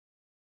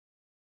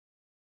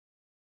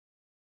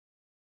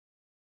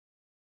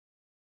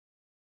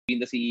been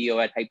the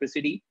CEO at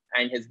HyperCITY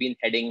and has been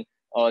heading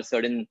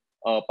certain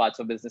parts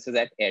of businesses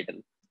at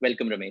Airtel.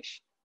 Welcome, Ramesh.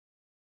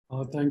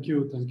 Thank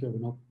you,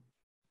 Abhinav.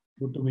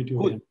 Good to meet you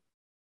cool. again.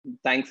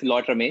 Thanks a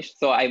lot, Ramesh.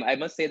 So I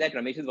must say that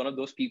Ramesh is one of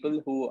those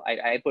people who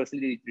I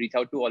personally reach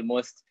out to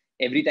almost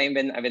every time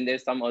when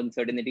there's some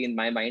uncertainty in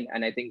my mind.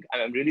 And I think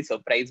I'm really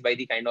surprised by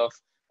the kind of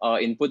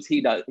inputs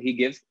he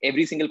gives.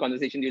 Every single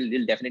conversation,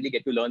 you'll definitely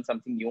get to learn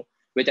something new,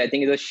 which I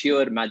think is a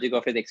sheer magic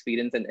of his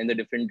experience and the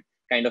different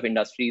kind of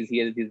industries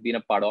he's been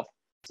a part of.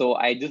 So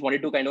I just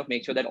wanted to kind of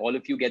make sure that all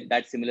of you get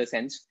that similar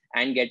sense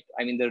and get,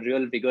 the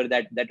real vigor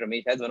that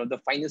Ramesh has, one of the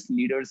finest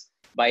leaders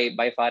by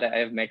far I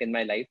have met in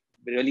my life.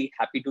 Really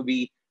happy to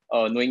be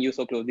knowing you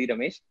so closely,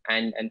 Ramesh,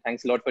 and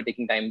thanks a lot for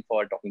taking time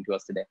for talking to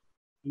us today.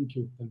 Thank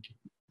you.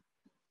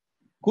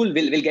 Cool.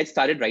 We'll get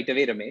started right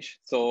away, Ramesh.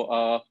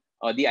 So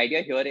the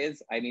idea here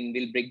is,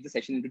 we'll break the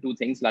session into two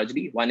things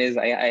largely. One is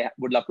I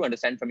would love to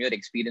understand from your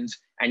experience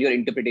and your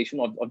interpretation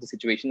of the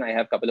situation. I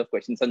have a couple of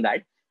questions on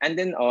that. And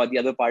then the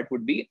other part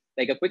would be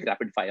like a quick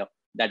rapid fire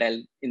that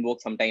I'll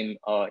invoke sometime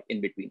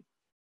in between.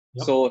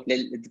 Yep. So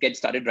let's get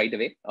started right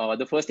away.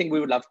 The first thing we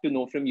would love to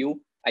know from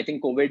you, I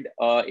think COVID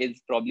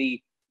is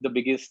probably the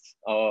biggest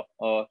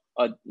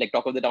like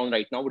talk of the town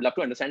right now. Would love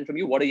to understand from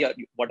you, what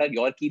are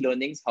your key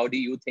learnings? How do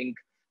you think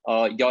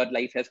your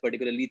life has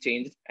particularly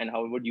changed, and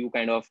how would you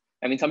kind of,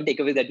 some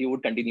takeaways that you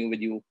would continue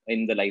with you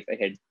in the life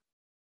ahead?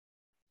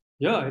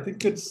 Yeah, I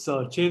think it's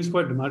changed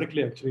quite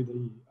dramatically actually.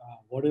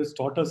 What has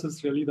taught us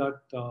is really that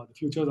the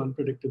future is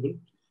unpredictable.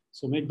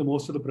 So make the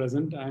most of the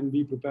present and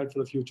be prepared for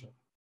the future,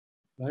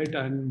 right?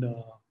 And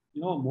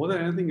more than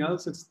anything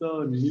else, it's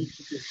the need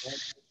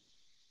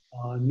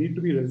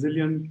to be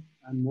resilient,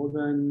 and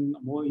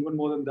even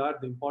more than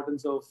that, the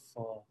importance of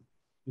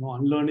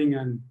unlearning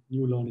and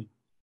new learning.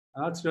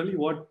 And that's really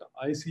what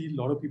I see a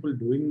lot of people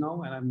doing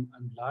now, and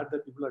I'm glad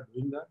that people are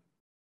doing that.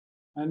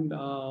 And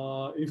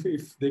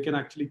if they can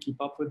actually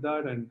keep up with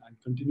that and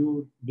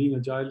continue being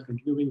agile,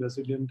 continue being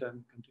resilient,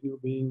 and continue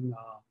being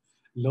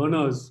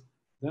learners,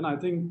 then I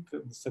think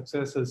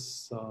success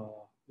is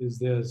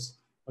theirs.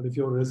 But if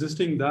you're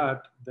resisting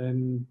that,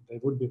 then there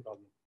would be a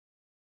problem.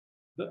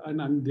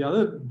 And the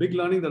other big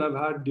learning that I've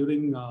had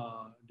during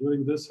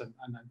this, and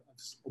I've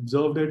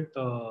observed it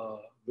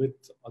with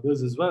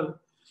others as well,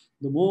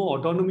 the more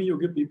autonomy you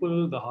give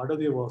people, the harder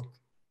they work,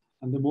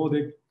 and the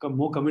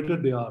more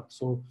committed they are.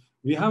 So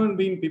we haven't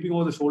been peeping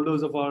over the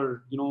shoulders of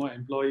our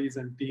employees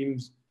and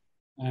teams,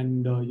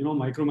 and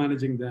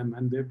micromanaging them,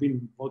 and they've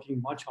been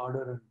working much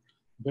harder and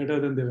better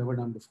than they've ever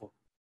done before.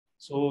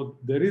 So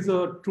there is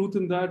a truth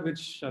in that,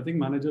 which I think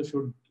managers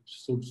should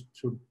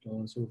sort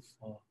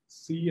of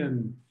see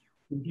and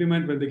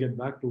implement when they get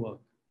back to work.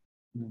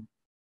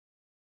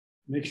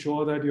 Make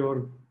sure that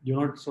you're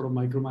not sort of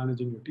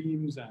micromanaging your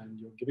teams, and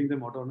you're giving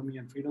them autonomy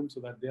and freedom so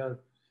that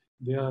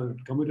they are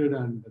committed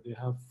and they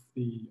have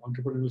the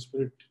entrepreneurial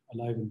spirit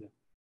alive in them.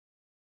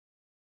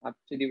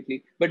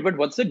 Absolutely. But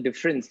what's the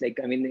difference? Like,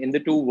 in the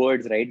two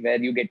words, right,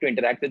 where you get to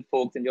interact with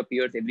folks and your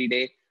peers every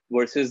day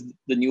versus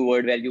the new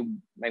word where you,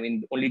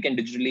 only can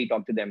digitally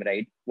talk to them,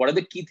 right? What are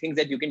the key things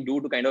that you can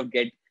do to kind of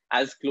get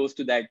as close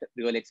to that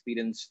real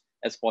experience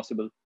as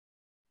possible?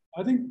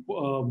 I think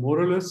more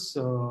or less,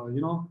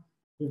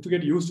 we have to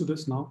get used to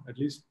this now, at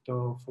least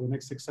for the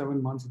next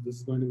 6-7 months. This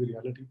is going to be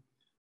reality.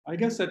 I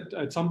guess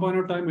at some point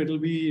of time, it'll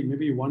be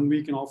maybe 1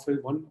 week in office,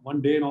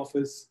 one day in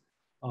office,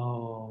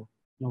 4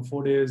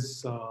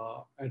 days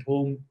at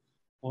home,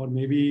 or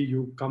maybe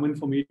you come in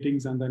for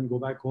meetings and then go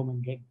back home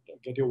and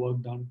get your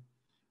work done.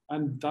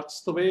 And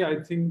that's the way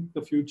I think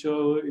the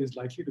future is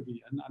likely to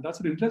be. And that's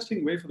an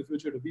interesting way for the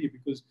future to be,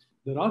 because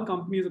there are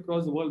companies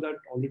across the world that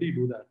already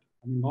do that.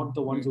 Not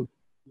the ones who,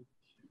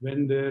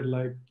 when they're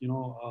like,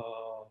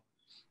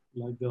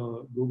 like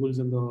the Googles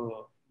and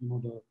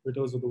the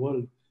Twitters of the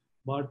world.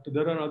 But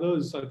there are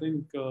others, I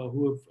think,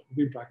 who have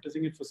been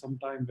practicing it for some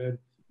time, where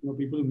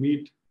people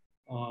meet,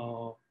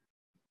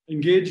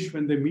 engage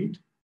when they meet,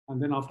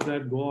 and then after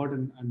that go out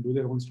and do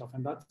their own stuff.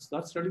 And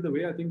that's really the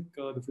way I think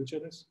the future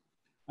is.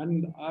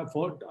 And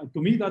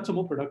to me, that's a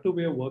more productive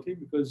way of working,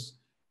 because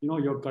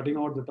you're cutting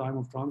out the time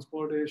of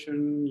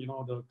transportation,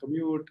 the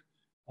commute,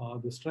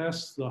 the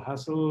stress, the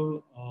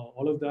hassle,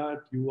 all of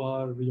that.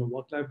 Your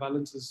work-life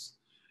balance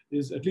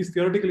is at least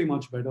theoretically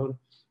much better,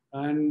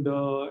 and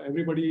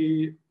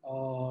everybody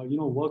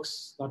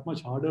works that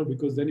much harder,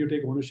 because then you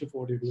take ownership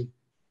for what you're doing.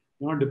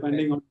 You're not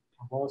depending on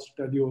a boss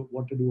to tell you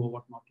what to do or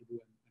what not to do,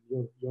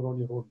 and you're on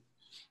your own.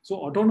 So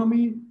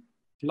autonomy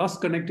plus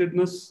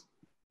connectedness,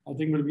 I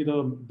think, will be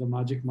the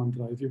magic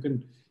mantra. If you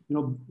can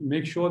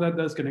make sure that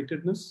there's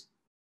connectedness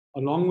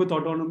along with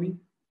autonomy,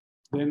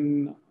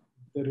 then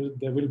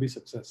there will be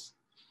success.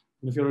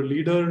 And if you're a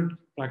leader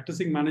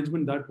practicing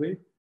management that way,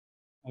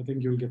 I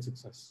think you'll get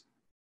success.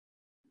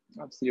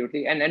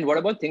 Absolutely. And what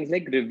about things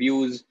like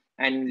reviews?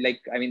 And like,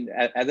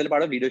 as a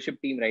part of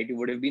leadership team, right, you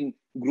would have been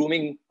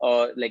grooming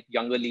like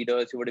younger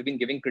leaders, you would have been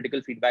giving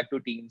critical feedback to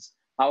teams.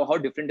 How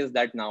different is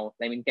that now?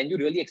 Can you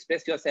really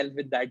express yourself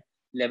with that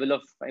level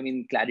of,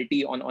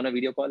 clarity on a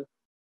video call?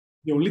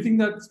 The only thing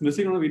that's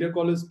missing on a video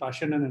call is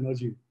passion and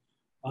energy.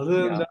 Other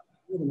than Yeah. that,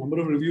 the number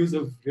of reviews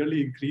have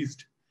really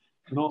increased.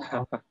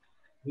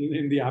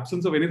 In the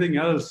absence of anything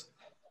else,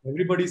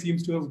 everybody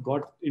seems to have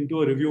got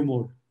into a review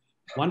mode.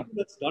 One thing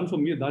that's done for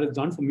me, that is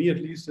done for me at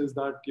least, is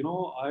that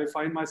I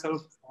find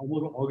myself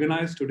more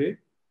organized today.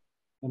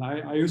 And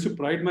I used to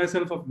pride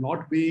myself of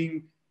not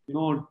being,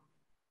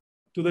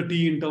 to the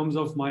T in terms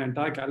of my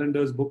entire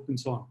calendars booked and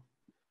so on.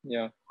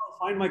 Yeah.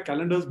 I find my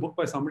calendars booked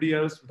by somebody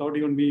else without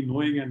even me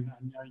knowing, and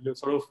you're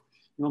sort of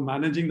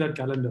managing that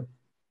calendar.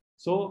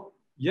 So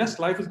yes,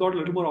 life has got a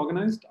little more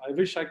organized. I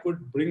wish I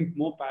could bring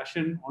more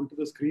passion onto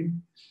the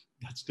screen.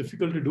 That's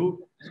difficult to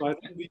do. So I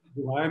think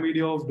the via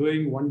media of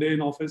doing 1 day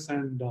in office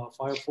and 5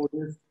 or 4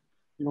 days,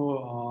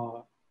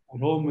 at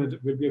home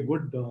will be a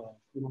good,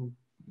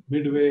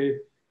 midway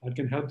that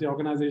can help the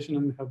organization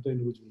and help the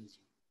individuals.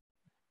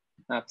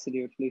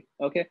 Absolutely.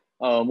 Okay.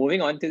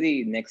 Moving on to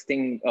the next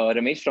thing,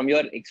 Ramesh, from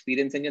your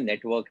experience in your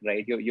network,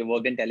 right? You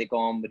worked in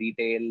telecom,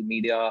 retail,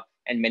 media,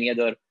 and many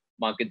other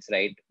markets,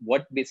 right?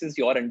 What basis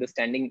your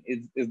understanding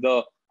is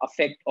the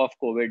effect of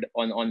COVID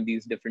on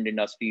these different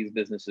industries,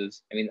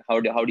 businesses? I mean,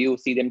 how do you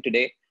see them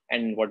today,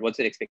 and what's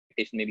your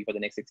expectation maybe for the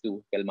next 6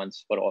 to 12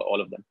 months for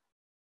all of them?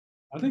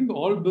 I think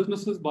all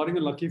businesses, barring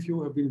a lucky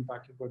few, have been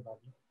impacted by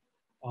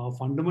that.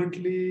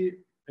 Fundamentally,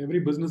 every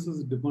business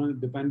is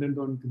dependent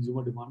on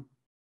consumer demand.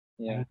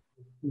 Yeah. And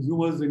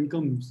consumers'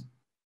 incomes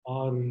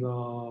are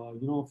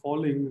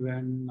falling,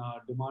 then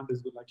demand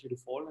is likely to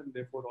fall, and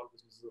therefore all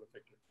businesses are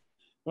affected.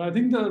 But I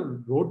think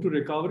the road to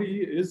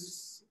recovery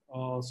is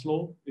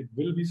slow. It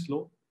will be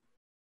slow,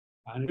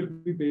 and it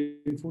will be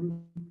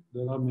painful.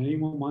 There are many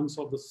more months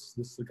of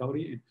this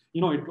recovery.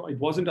 It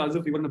wasn't as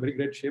if we were in a very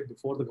great shape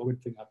before the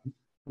COVID thing happened.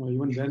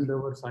 Even then, there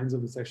were signs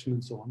of recession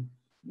and so on.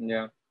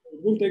 Yeah.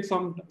 It will take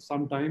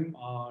some time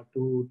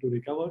to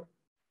recover.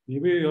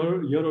 Maybe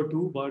a year or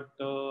two, but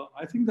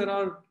I think there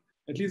are,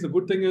 at least the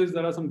good thing is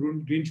there are some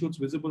green shoots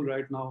visible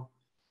right now,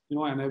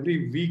 and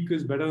every week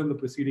is better than the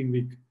preceding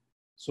week.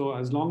 So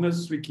as long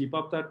as we keep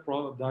up that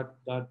growth,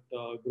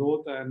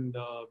 and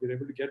we're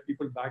able to get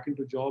people back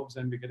into jobs,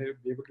 and we're going to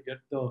be able to get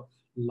the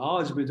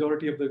large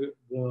majority of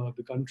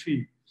the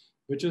country,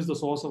 which is the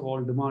source of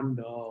all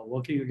demand,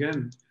 working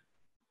again,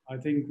 I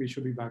think we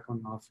should be back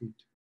on our feet.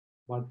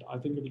 But I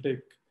think it will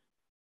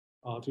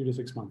take 3 to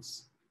 6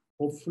 months.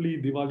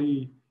 Hopefully,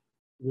 Diwali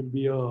will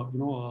be a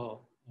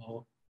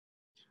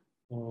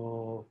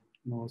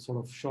sort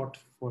of shot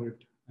for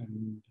it,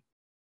 and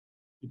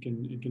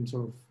it can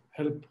sort of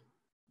help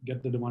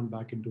get the demand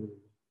back into.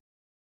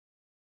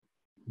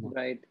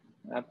 Right.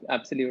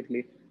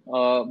 Absolutely.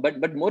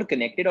 But more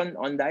connected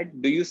on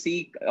that, do you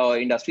see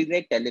industries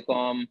like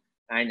telecom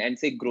and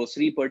say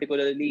grocery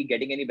particularly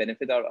getting any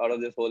benefit out of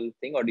this whole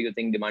thing, or do you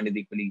think demand is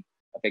equally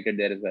affected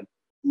there as well?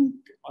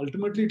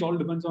 Ultimately, it all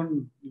depends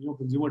on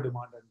consumer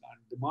demand, and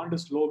demand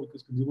is low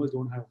because consumers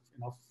don't have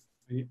enough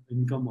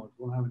income or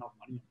don't have enough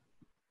money.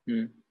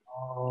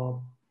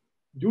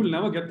 You will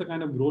never get the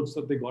kind of growth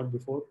that they got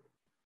before.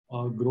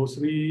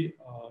 Grocery,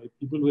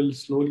 people will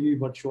slowly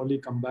but surely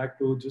come back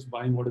to just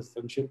buying what is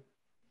essential.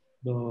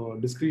 The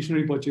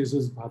discretionary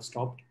purchases have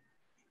stopped,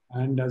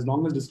 and as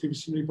long as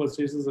discretionary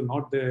purchases are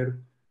not there,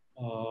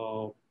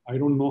 I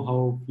don't know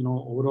how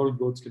overall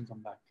growth can come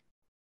back,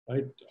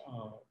 right?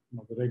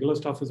 The regular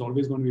stuff is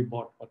always going to be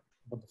bought, but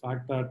the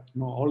fact that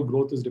all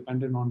growth is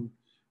dependent on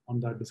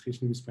that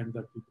discretionary spend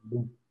that people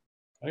do,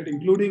 right?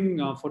 Including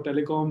for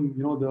telecom,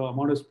 the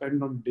amount of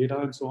spend on data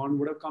and so on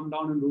would have come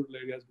down in rural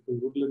areas because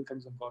rural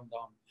incomes have gone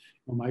down.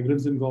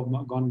 Migrants have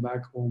gone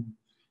back home.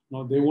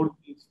 They won't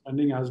be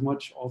spending as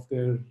much of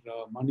their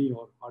money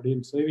or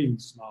hard-earned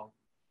savings now,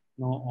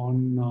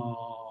 on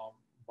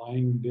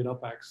buying data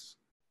packs.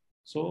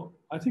 So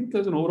I think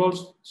there's an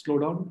overall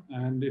slowdown,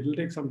 and it will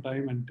take some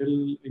time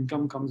until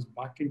income comes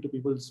back into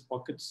people's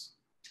pockets.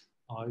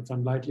 It's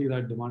unlikely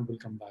that demand will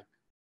come back.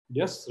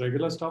 Yes,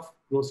 regular stuff,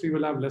 grocery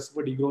will have less of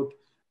a degrowth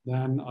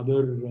than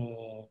other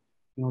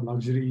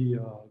luxury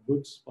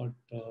goods, but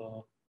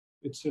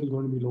it's still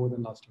going to be lower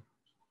than last year.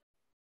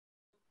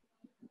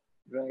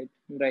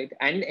 Right.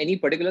 And any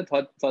particular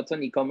thoughts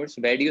on e-commerce?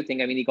 Where do you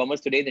think, I mean,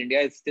 e-commerce today in India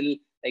is still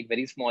like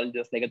very small,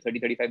 just like a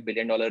 $35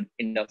 billion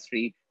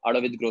industry, out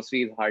of which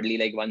grocery is hardly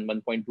like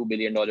 $1.2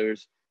 billion.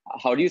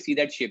 How do you see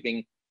that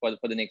shaping for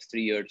the next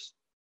 3 years?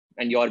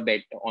 And your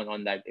bet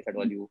on that, if at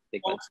all you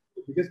take one?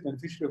 The biggest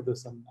beneficiary of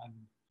this, and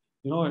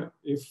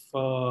if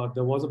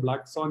there was a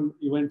black swan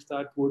event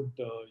that would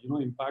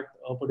impact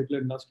a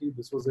particular industry,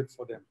 this was it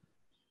for them.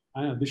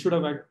 And this should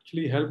have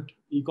actually helped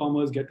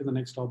e-commerce get to the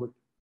next orbit,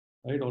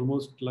 right?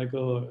 Almost like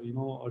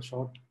a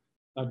shot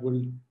that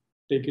will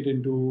take it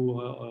into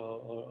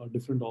a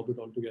different orbit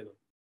altogether.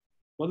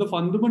 But the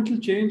fundamental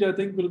change, I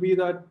think, will be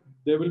that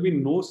there will be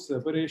no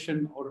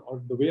separation,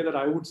 or the way that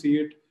I would see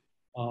it,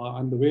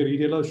 and the way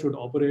retailers should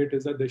operate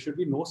is that there should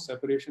be no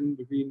separation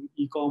between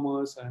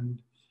e-commerce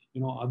and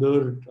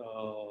other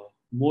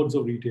modes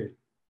of retail.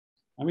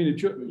 I mean,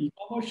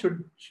 e-commerce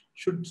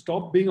should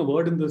stop being a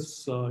word in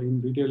this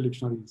in retail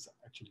dictionaries.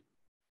 Actually,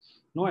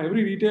 no,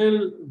 every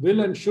retail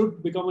will and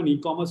should become an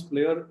e-commerce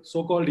player,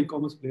 so-called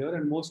e-commerce player,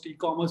 and most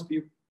e-commerce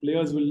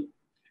players will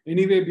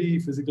anyway be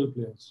physical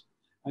players.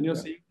 And you're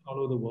Yeah. seeing it all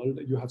over the world.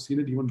 You have seen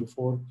it even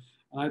before.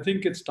 And I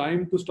think it's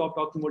time to stop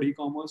talking about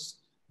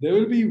e-commerce. There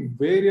will be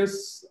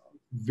various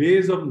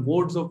ways of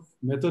modes of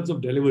methods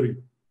of delivery,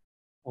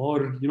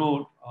 or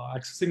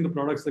accessing the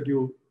products that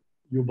you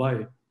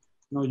buy.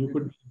 You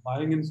could be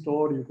buying in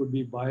store, you could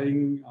be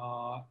buying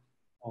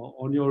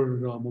on your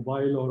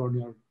mobile or on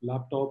your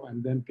laptop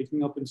and then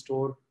picking up in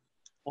store,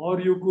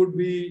 or you could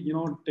be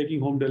taking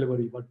home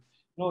delivery. But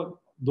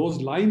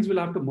those lines will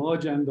have to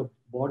merge, and the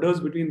borders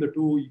between the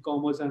two,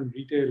 e-commerce and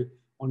retail,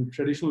 on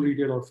traditional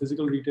retail or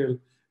physical retail,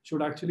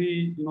 should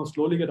actually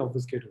slowly get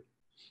obfuscated.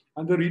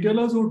 And the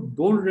retailers who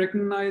don't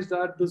recognize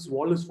that this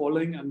wall is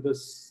falling and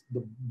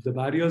the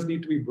barriers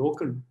need to be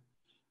broken,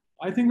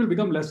 I think will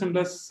become less and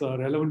less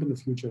relevant in the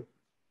future.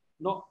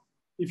 Now,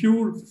 if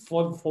you,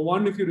 for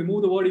one, if you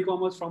remove the word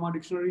e-commerce from our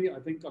dictionary, I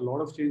think a lot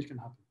of change can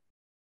happen.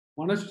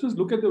 One has to just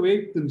look at the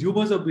way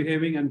consumers are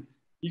behaving, and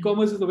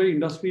e-commerce is the way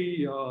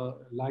industry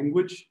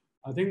language.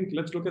 I think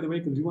let's look at the way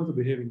consumers are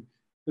behaving.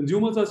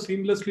 Consumers are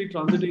seamlessly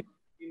transiting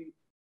between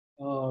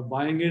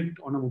buying it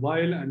on a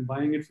mobile and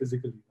buying it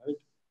physically, right?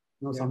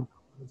 Sometimes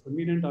it's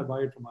convenient, I buy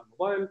it from my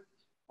mobile,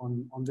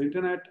 on the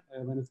internet.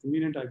 When it's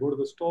convenient, I go to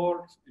the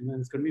store, and when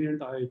it's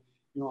convenient, I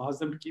ask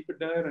them to keep it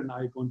there, and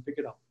I go and pick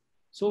it up.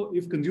 So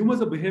if consumers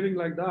are behaving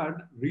like that,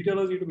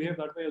 retailers need to behave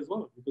that way as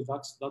well, because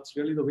that's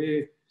really the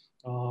way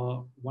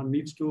one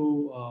needs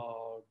to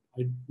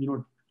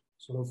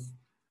sort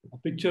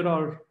of picture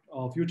our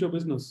future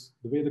business,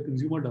 the way the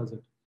consumer does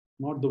it,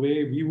 not the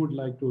way we would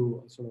like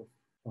to sort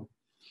of.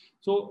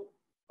 So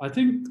I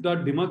think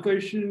that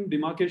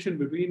demarcation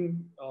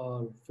between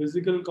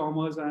physical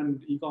commerce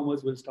and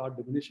e-commerce will start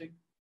diminishing,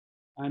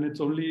 and it's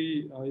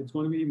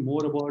going to be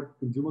more about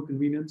consumer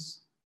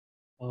convenience,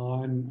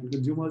 and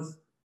consumers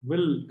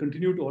will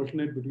continue to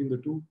alternate between the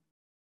two.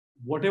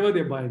 Whatever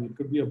they're buying, it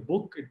could be a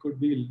book, it could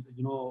be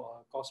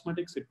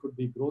cosmetics, it could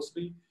be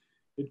grocery,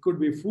 it could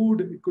be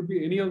food, it could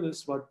be any of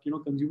this. But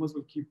consumers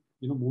will keep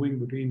moving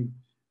between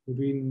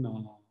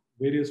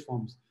various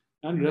forms.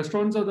 And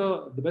restaurants are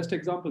the best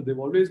example. They've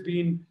always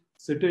been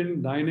sit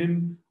in, dine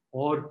in,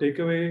 or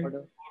takeaway,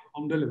 or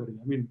home delivery.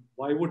 I mean,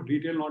 why would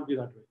retail not be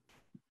that way?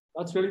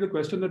 That's really the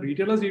question that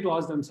retailers need to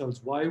ask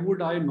themselves. Why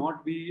would I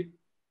not be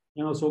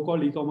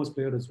so-called e-commerce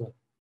player as well?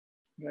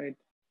 Right.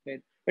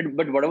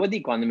 But what about the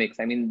economics?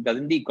 I mean,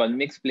 doesn't the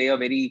economics play a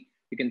very,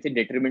 you can say,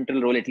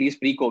 detrimental role, at least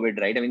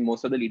pre-COVID, right? I mean,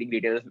 most of the leading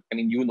retailers, I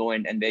mean,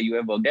 and where you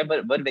have worked there,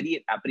 were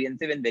very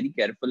apprehensive and very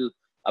careful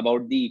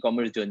about the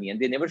e-commerce journey. And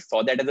they never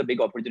saw that as a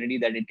big opportunity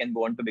that it can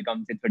go on to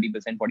become, say,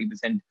 30%,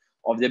 40%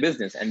 of their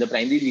business. And the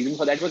primary reason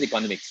for that was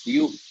economics. Do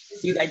you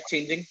see that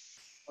changing?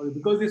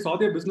 Because they saw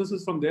their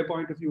businesses from their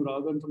point of view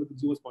rather than from the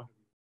consumer's point of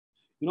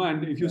view.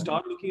 And if you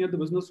start looking at the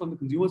business from the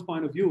consumer's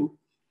point of view,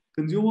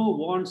 consumer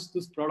wants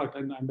this product,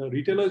 and the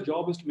retailer's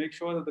job is to make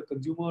sure that the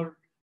consumer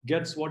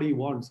gets what he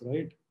wants,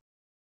 right?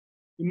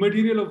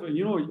 Immaterial of,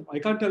 I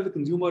can't tell the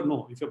consumer,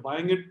 no, if you're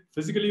buying it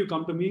physically, you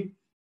come to me.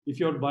 If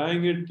you're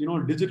buying it,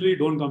 digitally,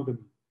 don't come to me.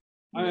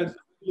 That's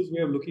the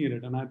way of looking at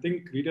it. And I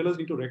think retailers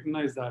need to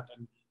recognize that.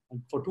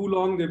 And for too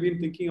long, they've been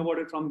thinking about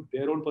it from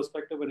their own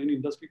perspective and any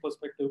industry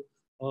perspective,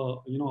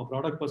 a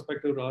product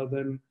perspective rather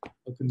than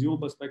a consumer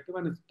perspective.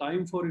 And it's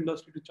time for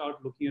industry to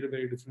start looking at it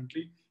very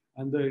differently.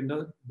 And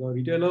the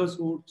retailers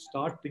who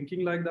start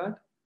thinking like that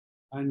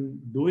and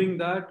doing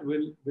that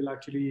will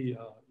actually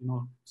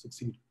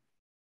succeed.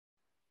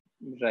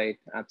 Right,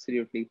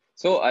 absolutely.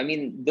 So, I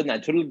mean, the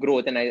natural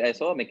growth, and I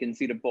saw a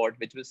McKinsey report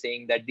which was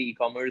saying that the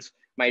e-commerce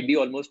might be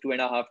almost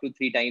 2.5 to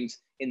 3 times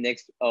in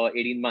next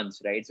 18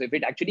 months, right? So if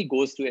it actually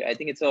goes to, I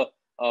think it's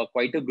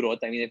quite a growth.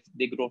 I mean, if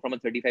they grow from a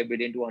 $35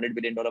 billion to $100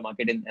 billion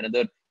market in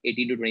another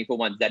 18 to 24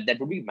 months, that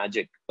would be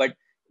magic. But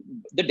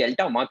the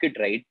delta market,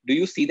 right? Do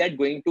you see that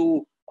going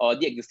to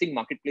the existing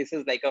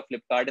marketplaces like a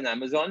Flipkart and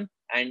Amazon?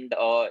 And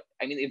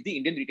I mean, if the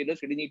Indian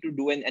retailers really need to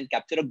do and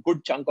capture a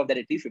good chunk of that,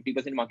 at least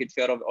 50% market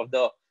share of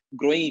the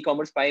growing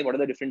e-commerce pie, what are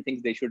the different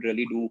things they should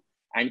really do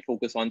and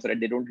focus on so that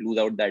they don't lose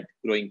out that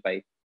growing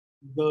pie?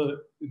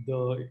 The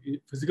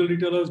physical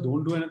retailers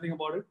don't do anything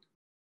about it.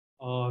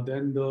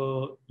 Then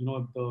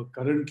the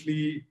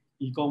currently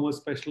e-commerce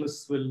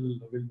specialists will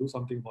do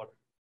something about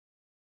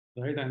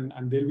it, right?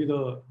 And they'll be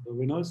the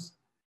winners.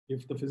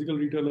 If the physical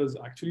retailers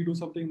actually do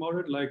something about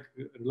it, like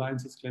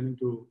Reliance is claiming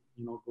to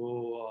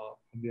go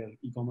on their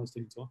e-commerce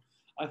thing, so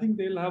I think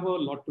they'll have a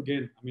lot to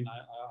gain. I mean,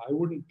 I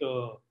wouldn't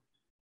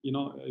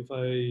if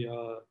I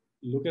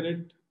look at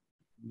it,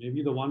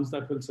 maybe the ones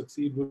that will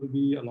succeed will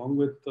be, along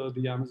with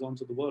the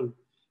Amazons of the world,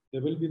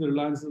 there will be the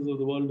Reliances of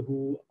the world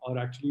who are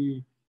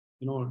actually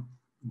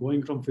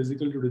going from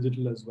physical to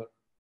digital as well,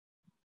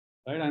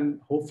 right?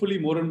 And hopefully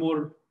more and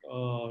more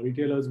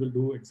retailers will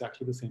do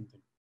exactly the same thing.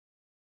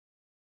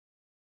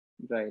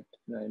 Right,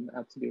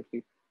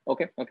 absolutely.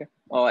 Okay.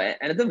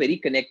 Another very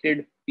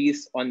connected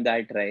piece on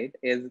that, right,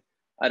 is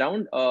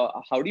around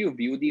how do you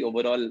view the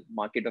overall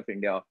market of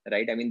India,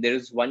 right? I mean, there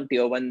is one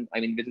tier one,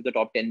 I mean, which is the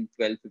top 10,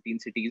 12, 15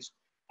 cities,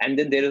 and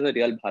then there is a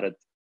real Bharat,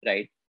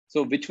 right?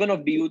 So which one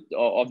of these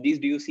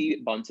do you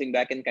see bouncing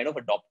back and kind of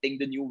adopting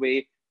the new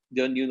way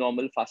the new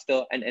normal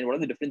faster? And what are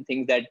the different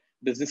things that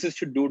businesses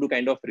should do to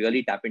kind of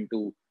really tap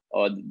into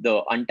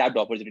the untapped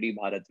opportunity in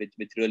Bharat,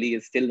 which really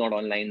is still not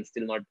online,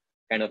 still not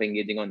kind of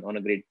engaging on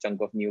a great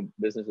chunk of new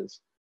businesses?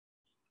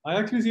 I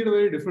actually see it a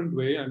very different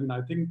way. I mean,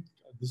 I think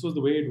this was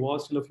the way it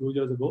was till a few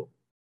years ago.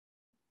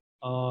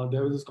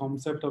 There was this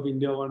concept of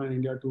India 1 and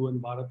India 2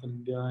 and Bharat and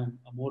India, and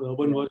a more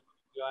urban version of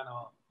India and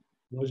a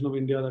version of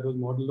India that was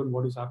modeled on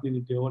what is happening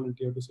in tier 1 and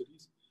tier 2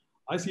 cities.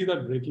 I see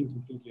that breaking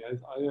completely.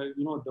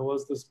 There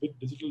was this big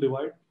digital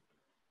divide.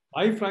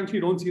 I frankly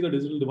don't see the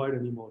digital divide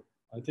anymore.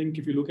 I think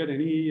if you look at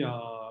any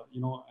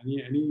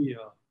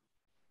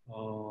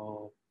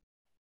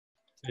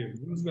say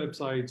news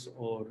websites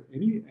or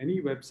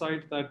any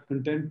website that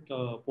content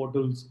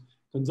portals,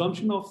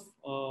 consumption of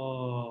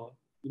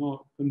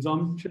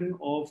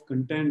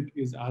content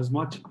is as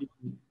much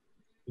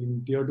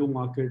in tier 2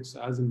 markets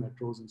as in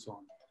metros and so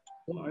on.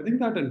 So I think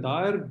that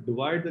entire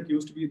divide that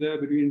used to be there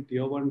between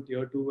tier 1,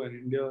 tier 2 and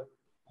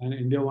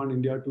India 1,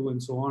 India 2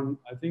 and so on,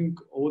 I think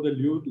over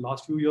the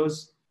last few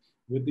years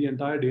with the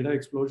entire data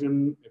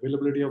explosion,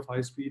 availability of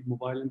high speed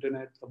mobile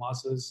internet, the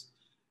masses,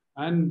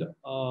 and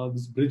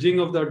this bridging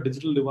of that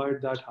digital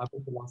divide that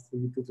happened the last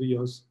 3 to 3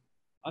 years,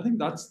 I think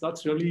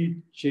that's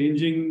really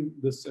changing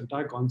this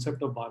entire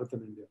concept of Bharat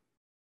and India.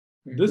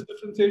 This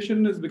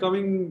differentiation is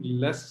becoming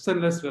less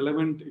and less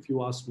relevant, if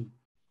you ask me.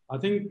 I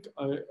think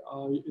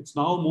it's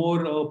now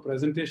more a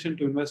presentation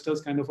to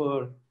investors kind of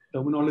a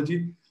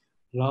terminology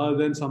rather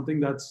than something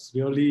that's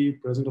really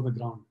present on the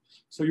ground.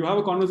 So you have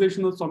a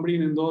conversation with somebody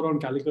in Indore or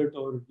Calicut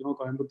or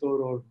Coimbatore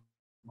or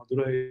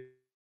Madurai,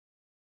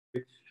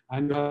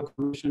 and you have a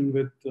conversation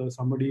with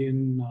somebody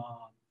in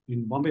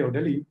Bombay or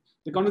Delhi.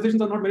 The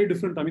conversations are not very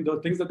different. I mean, the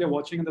things that they're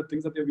watching and the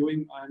things that they're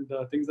viewing and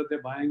the things that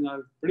they're buying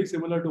are pretty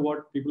similar to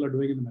what people are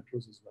doing in the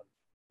metros as well.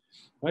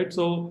 Right?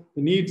 So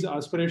the needs,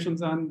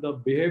 aspirations, and the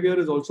behavior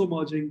is also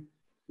merging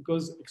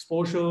because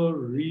exposure,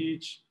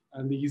 reach,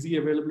 and the easy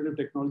availability of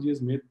technology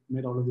has made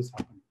all of this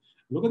happen.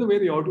 Look at the way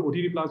the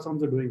OTT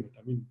platforms are doing it.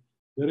 I mean,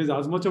 there is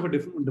as much of a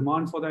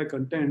demand for their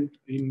content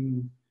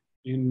in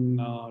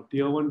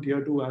tier 1,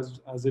 tier 2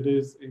 as it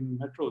is in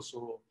metros.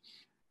 So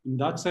in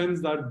that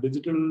sense, that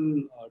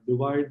digital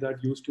divide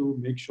that used to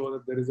make sure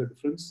that there is a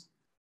difference,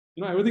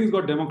 everything's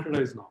got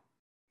democratized now.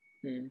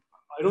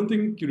 I don't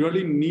think you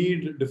really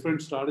need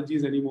different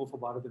strategies anymore for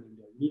Bharat and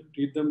India. You need to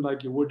treat them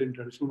like you would in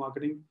traditional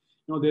marketing.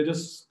 They're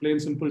just plain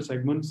simple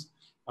segments,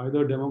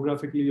 either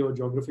demographically or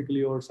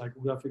geographically or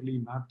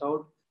psychographically mapped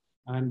out.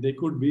 And they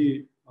could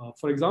be,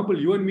 for example,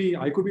 you and me,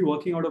 I could be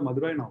working out of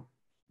Madurai now.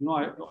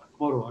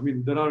 Tomorrow. I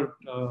mean, there are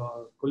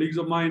colleagues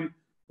of mine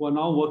who are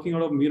now working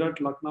out of Meerut,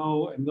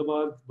 Lucknow,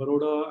 Ahmedabad,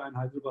 Baroda, and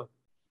Hyderabad.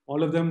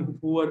 All of them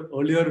who were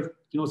earlier,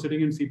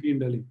 sitting in CP in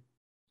Delhi.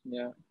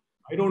 Yeah.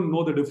 I don't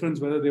know the difference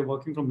whether they're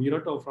working from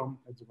Meerut or from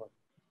Hyderabad.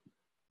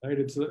 Right?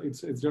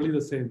 It's really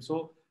the same.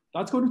 So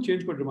that's going to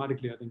change quite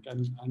dramatically, I think.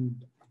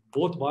 And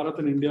both Bharat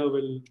and India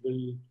will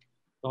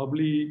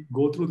probably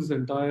go through this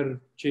entire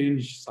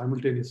change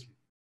simultaneously,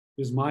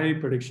 is my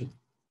prediction.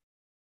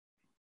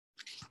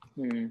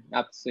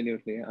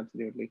 Absolutely.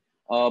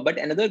 But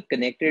another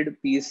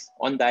connected piece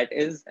on that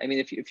is, I mean,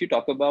 if you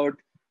talk about,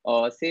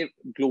 say,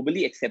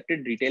 globally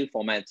accepted retail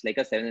formats like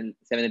a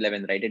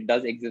 7-Eleven, right? It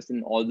does exist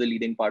in all the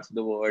leading parts of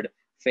the world,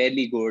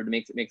 fairly good,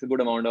 makes a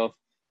good amount of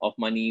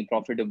money,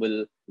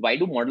 profitable. Why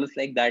do models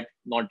like that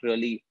not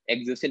really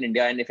exist in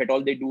India? And if at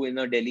all they do in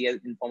Delhi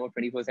in form of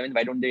 24/7,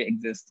 why don't they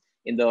exist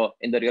in the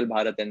real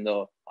Bharat and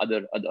the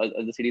other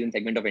cities and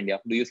segment of India?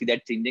 Do you see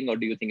that changing, or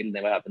do you think it'll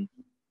never happen?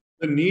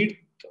 The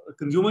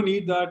consumer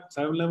need that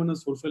 7-Eleven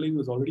is fulfilling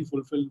is already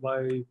fulfilled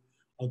by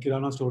a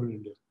Kirana store in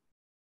India.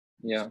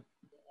 Yeah.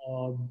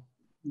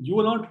 You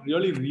are not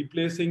really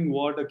replacing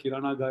what a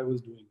Kirana guy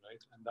was doing,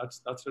 right? And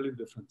that's really the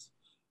difference.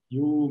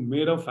 You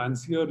made a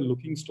fancier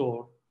looking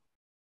store,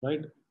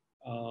 right?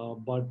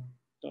 But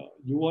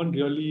you weren't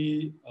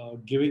really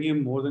giving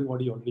him more than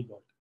what he already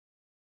got.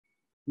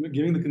 You're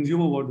giving the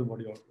consumer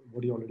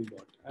what he already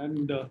got.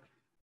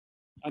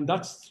 And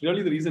that's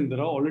really the reason. There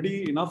are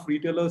already enough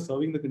retailers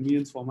serving the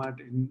convenience format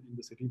in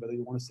the city, whether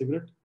you want a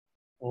cigarette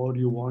or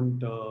you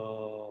want,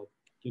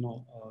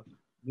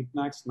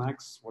 knickknacks,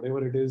 snacks,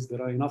 whatever it is.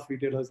 There are enough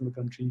retailers in the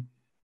country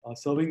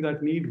serving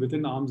that need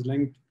within arm's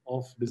length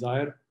of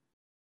desire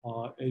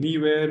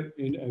everywhere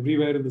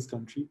in this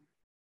country.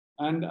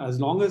 And as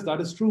long as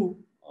that is true,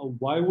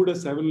 why would a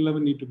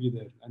 7-Eleven need to be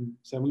there? And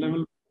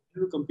 7-Eleven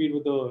will compete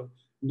with the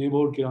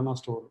neighborhood Kirana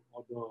store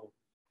or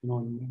the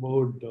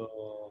neighborhood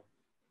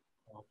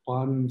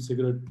pan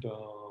cigarette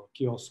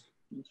kiosk.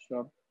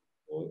 Sure.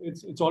 So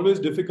it's always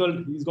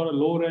difficult. He's got a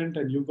low rent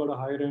and you've got a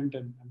high rent,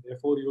 and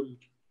therefore you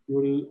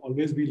will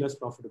always be less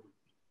profitable.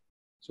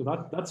 So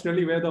that's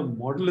really where the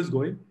model is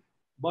going.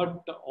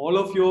 But all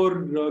of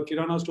your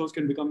Kirana stores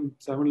can become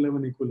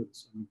 7-Eleven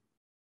equivalents. I mean,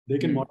 they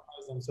can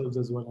modernize themselves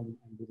as well and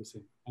do the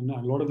same. And a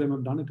lot of them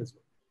have done it as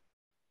well.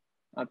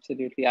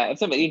 Absolutely. I have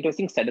some very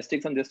interesting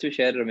statistics on this to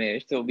share,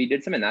 Ramesh. So we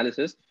did some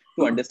analysis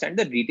to understand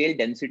the retail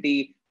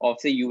density of,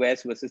 say,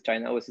 US versus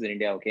China versus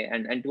India. Okay.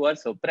 And to our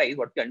surprise,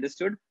 what we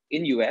understood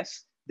in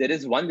US, there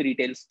is one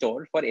retail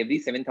store for every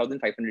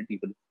 7,500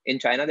 people. In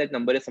China, that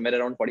number is somewhere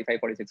around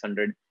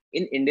 4,600.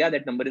 In India,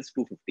 that number is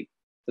 250.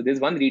 So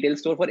there's one retail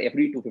store for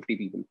every 250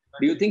 people.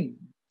 Do you think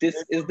this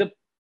is the...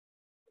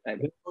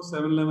 There's no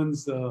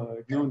 7-Eleven's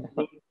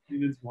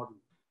convenience model.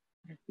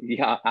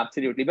 Yeah,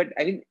 absolutely. But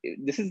I mean,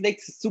 this is like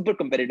super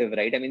competitive,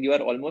 right? I mean, you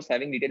are almost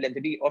having retail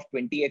density of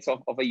 20x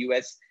of a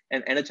US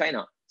and a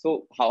China.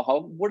 So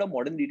how would a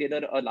modern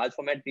retailer, a large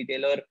format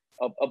retailer,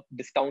 a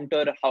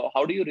discounter,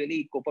 how do you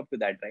really cope up to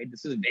that, right?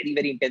 This is very,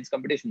 very intense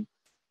competition.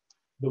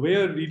 The way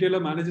a retailer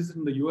manages it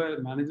in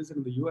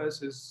the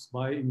US is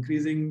by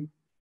increasing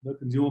the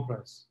consumer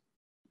price.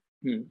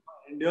 In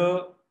India,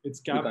 it's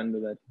capped. You can't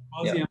do that.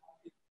 Yeah.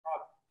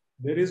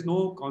 There is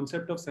no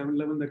concept of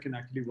 7-Eleven that can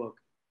actually work.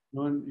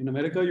 In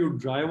America, you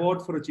drive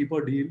out for a cheaper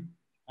deal,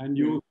 and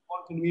you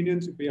want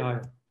convenience, you pay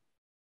higher.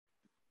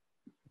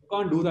 You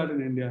can't do that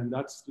in India, and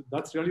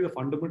that's really the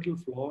fundamental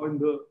flaw in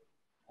the.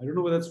 I don't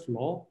know whether it's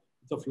flaw.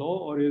 It's a flaw,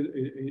 or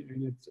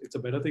it's a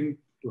better thing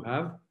to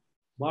have,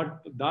 but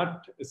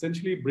that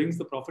essentially brings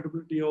the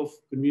profitability of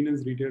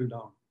convenience retail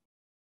down,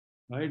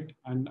 right?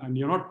 And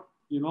you're not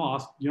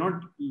you're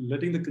not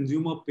letting the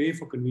consumer pay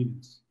for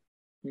convenience.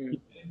 He's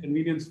getting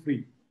convenience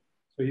free,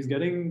 so he's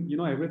getting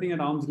everything at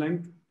arm's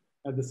length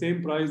at the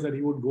same price that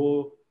he would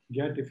go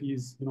get if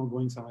he's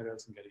going somewhere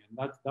else and getting it.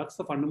 And that's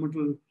the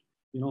fundamental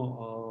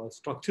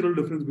structural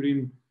difference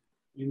between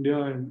India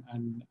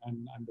and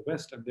the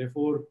West. And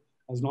therefore,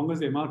 as long as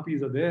the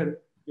MRPs are there,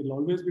 it'll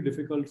always be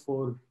difficult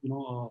for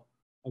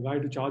a guy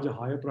to charge a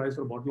higher price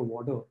for a bottle of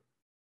water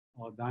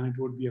than it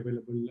would be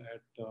available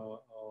at a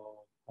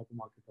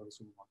hypermarket or a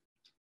supermarket.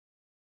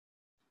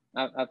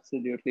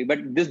 Absolutely. But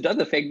this does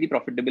affect the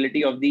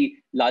profitability of the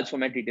large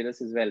format retailers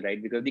as well, right?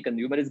 Because the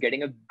consumer is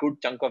getting a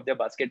good chunk of their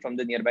basket from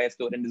the nearby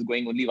store and is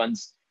going only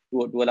once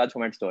to a large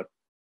format store.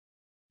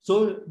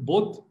 So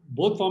both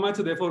formats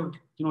are therefore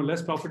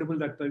less profitable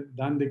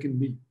than they can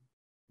be,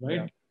 right?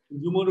 Yeah.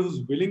 Consumer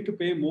who's willing to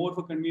pay more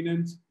for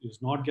convenience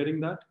is not getting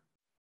that,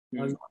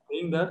 is not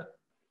paying that.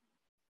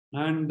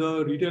 And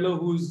the retailer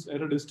who's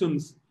at a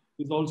distance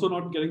is also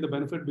not getting the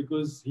benefit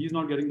because he's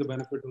not getting the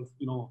benefit of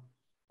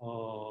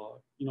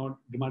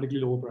dramatically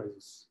lower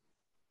prices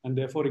and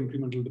therefore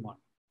incremental demand.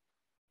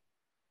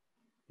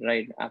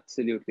 Right,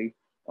 absolutely.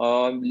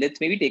 Let's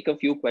maybe take a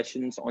few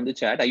questions on the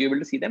chat. Are you able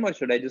to see them, or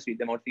should I just read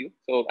them out for you?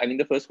 So, I mean,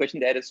 the first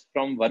question there is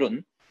from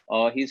Varun.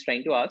 He's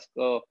trying to ask,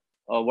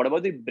 what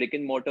about the brick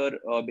and mortar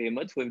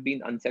behemoths who have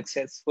been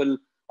unsuccessful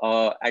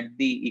at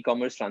the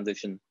e-commerce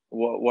transition?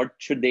 What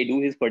should they do?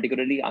 He's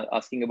particularly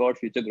asking about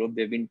future growth.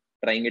 They've been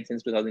trying it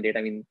since 2008.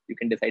 I mean, you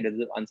can decide whether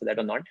to answer that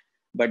or not.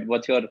 But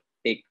what's your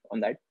take on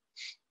that?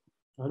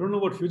 I don't know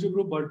about future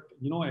group, but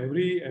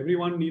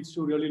everyone needs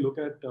to really look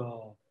at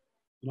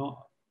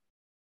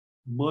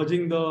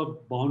merging the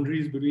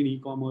boundaries between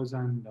e-commerce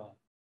and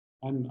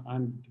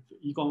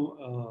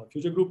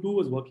Future Group 2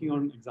 was working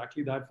on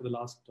exactly that for the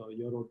last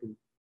year or two,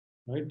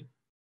 right?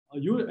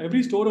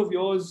 Every store of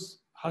yours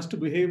has to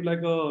behave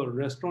like a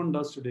restaurant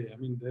does today. I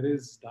mean, there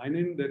is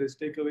dine-in, there is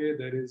takeaway,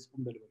 there is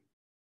home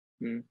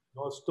delivery.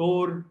 Your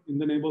store in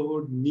the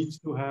neighborhood needs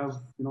to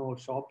have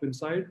shop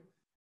inside,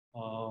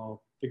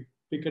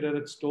 pick it at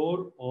its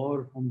store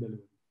or home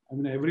delivery. I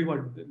mean,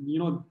 everyone,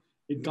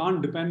 it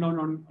can't depend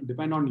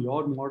on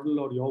your model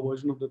or your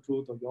version of the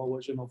truth or your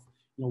version of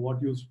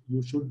what you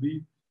should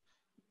be.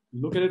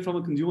 Look at it from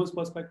a consumer's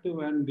perspective,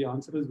 and the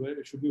answer is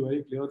it should be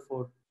very clear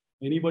for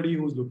anybody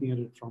who's looking at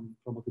it from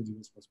a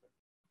consumer's perspective.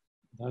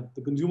 That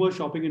the consumer is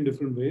shopping in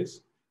different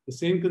ways. The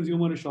same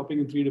consumer is shopping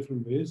in 3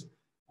 different ways,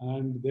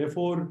 and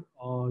therefore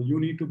you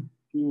need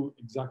to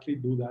exactly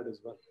do that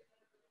as well.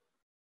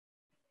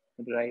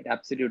 Right,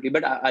 absolutely.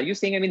 But are you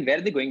saying, I mean, where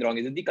are they going wrong?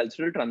 Is it the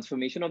cultural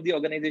transformation of the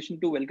organization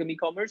to welcome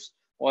e-commerce,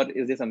 or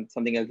is there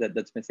something else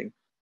that's missing?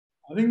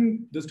 I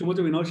think there's too much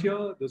of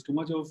inertia. There's too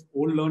much of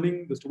old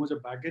learning. There's too much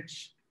of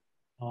baggage.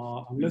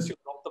 Unless you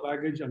drop the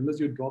baggage, unless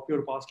you drop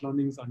your past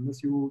learnings,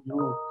 unless you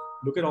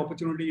look at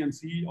opportunity and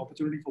see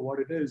opportunity for what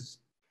it is,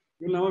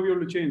 you'll never be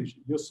able to change.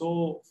 You're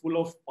so full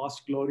of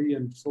past glory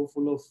and so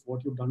full of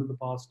what you've done in the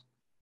past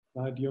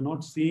that you're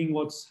not seeing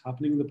what's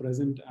happening in the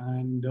present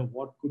and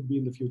what could be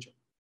in the future.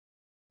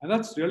 And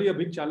that's really a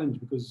big challenge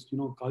because,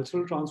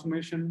 cultural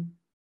transformation,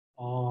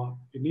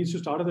 it needs to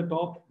start at the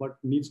top, but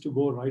needs to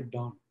go right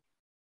down.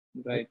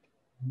 Right.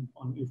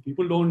 If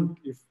people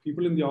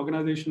in the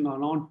organization are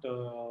not,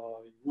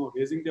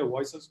 raising their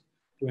voices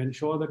to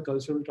ensure that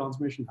cultural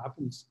transformation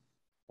happens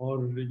or,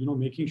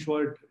 making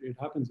sure it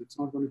happens, it's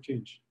not going to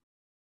change.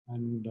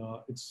 And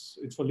it's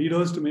for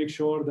leaders to make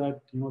sure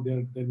that,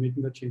 they're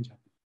making that change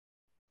happen.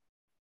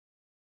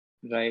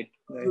 Right,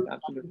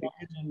 absolutely.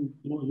 And,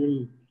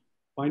 you'll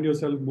find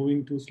yourself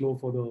moving too slow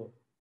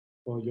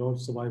for your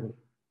survival.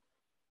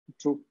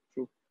 True.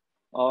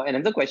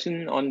 Another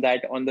question on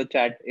the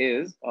chat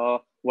is,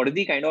 what is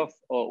the kind of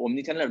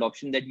omnichannel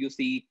adoption that you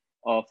see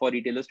for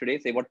retailers today?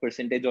 Say what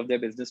percentage of their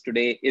business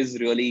today is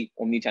really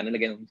omnichannel?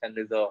 Again, omnichannel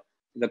is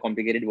a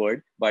complicated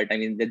word, but I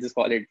mean, let's just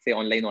call it, say,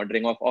 online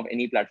ordering of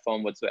any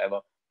platform whatsoever.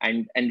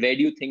 And where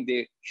do you think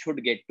they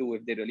should get to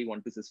if they really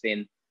want to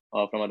sustain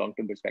from a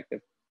long-term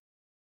perspective?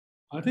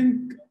 I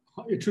think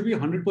it should be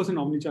 100%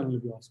 omni-channel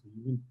if you ask me. I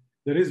mean,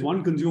 there is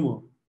one consumer.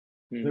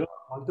 There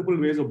are multiple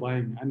ways of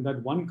buying, and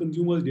that one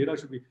consumer's data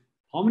should be.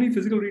 How many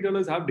physical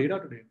retailers have data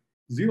today?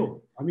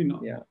 Zero. I mean,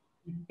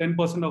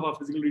 10% of our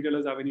physical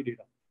retailers have any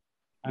data,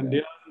 and they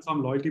are in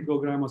some loyalty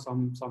program or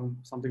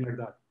something like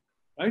that,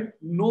 right?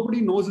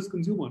 Nobody knows this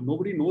consumer.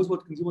 Nobody knows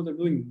what consumers are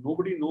doing.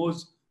 Nobody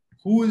knows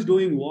who is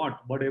doing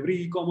what. But every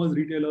e-commerce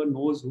retailer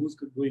knows who's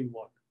doing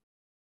what.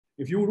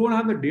 If you don't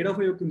have the data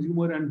for your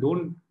consumer and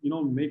don't,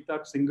 make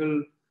that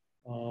single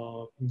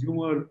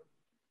consumer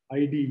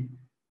ID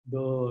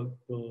the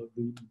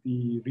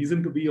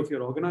reason to be of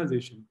your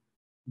organization,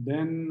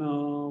 then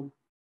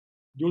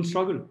you'll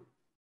struggle.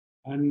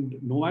 And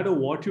no matter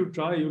what you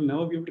try, you'll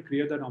never be able to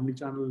create that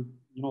omni-channel,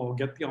 or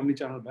get the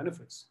omni-channel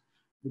benefits,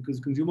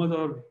 because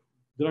the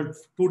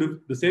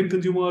same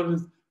consumer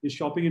is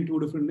shopping in two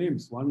different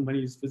names. One when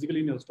he's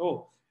physically in your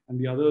store, and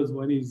the other is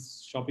when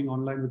he's shopping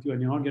online with you,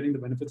 and you're not getting the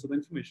benefits of the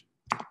information.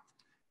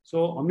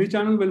 So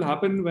omni-channel will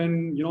happen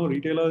when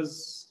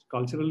retailers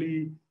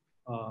culturally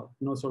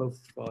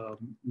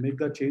make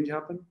that change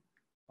happen,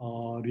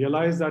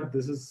 realize that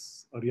this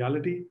is a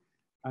reality,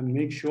 and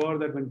make sure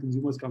that when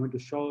consumers come into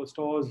stores,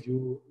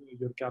 you're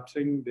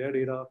capturing their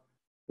data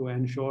to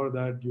ensure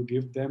that you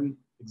give them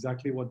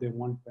exactly what they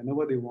want,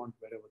 whenever they want,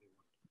 wherever they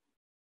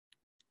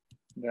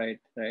want. Right.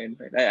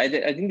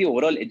 I think the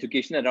overall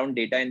education around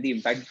data and the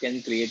impact it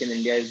can create in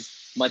India is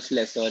much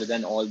lesser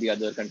than all the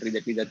other countries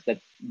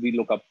that we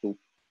look up to.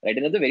 Right.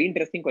 Another very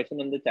interesting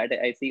question on the chat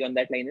I see on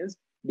that line is,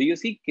 do you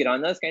see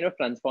Kiranas kind of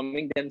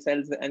transforming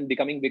themselves and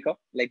becoming bigger?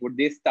 Like, would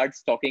they start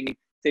stocking,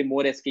 say,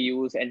 more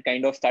SKUs and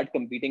kind of start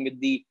competing with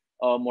the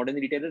modern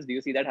retailers? Do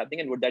you see that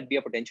happening? And would that be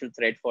a potential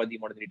threat for the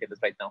modern retailers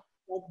right now?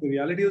 Well, the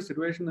reality of the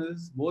situation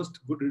is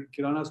most good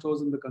Kirana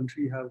stores in the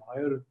country have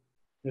higher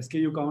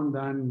SKU count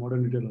than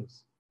modern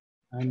retailers.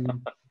 And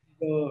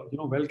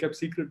well-kept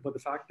secret, but the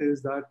fact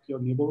is that your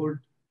neighborhood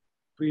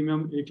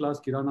premium A-class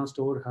Kirana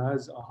store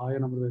has a higher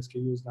number of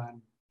SKUs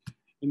than.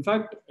 In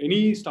fact,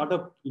 any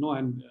startup,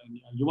 and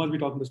you must be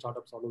talking to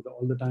startups all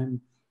the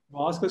time.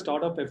 You ask a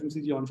startup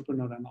FMCG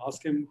entrepreneur and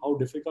ask him how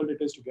difficult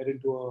it is to get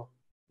into a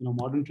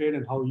modern trade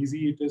and how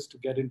easy it is to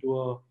get into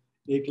a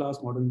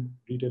A-class modern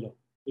retailer,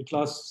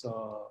 A-class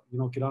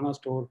Kirana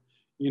store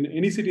in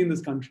any city in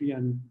this country,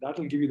 and that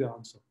will give you the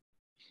answer.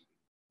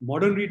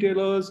 Modern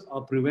retailers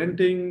are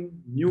preventing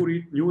new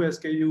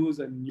SKUs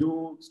and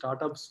new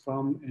startups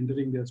from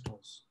entering their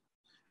stores,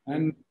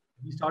 and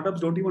these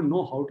startups don't even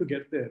know how to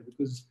get there,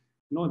 because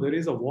there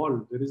is a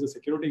wall, there is a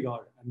security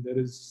guard, and there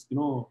is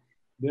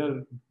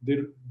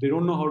they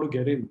don't know how to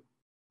get in,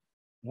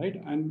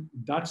 right? And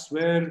that's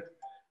where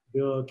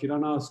the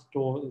Kirana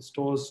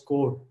stores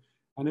score.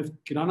 And if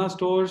Kirana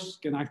stores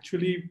can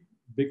actually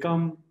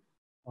become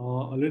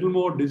a little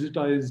more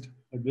digitized,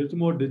 a little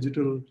more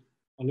digital,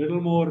 a little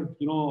more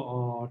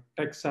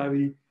tech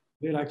savvy,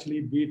 they'll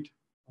actually beat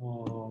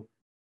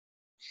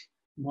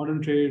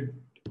modern trade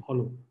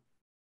hollow.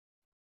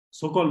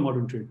 So-called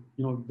modern trade,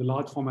 the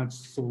large format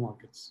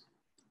supermarkets.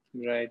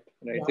 Right.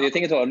 Yeah. So you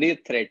think it's already a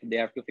threat? They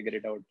have to figure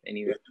it out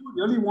anyway. If you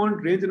really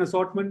want range and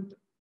assortment,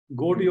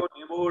 go to your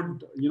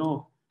neighborhood,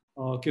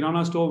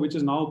 Kirana store, which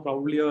is now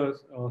probably a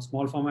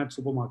small format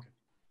supermarket,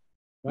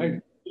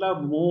 right? You'll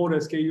have more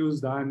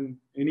SKUs than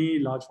any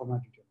large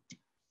format retailer.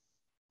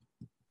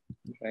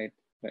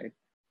 Right.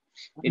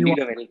 Indeed,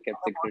 a very kept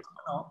secret.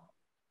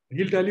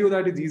 He'll tell you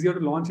that it's easier to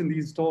launch in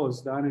these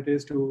stores than it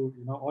is to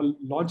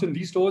launch in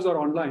these stores or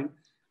online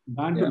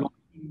than to launch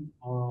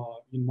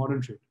in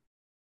modern trade.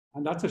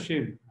 And that's a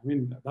shame. I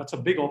mean, that's a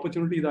big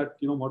opportunity that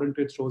modern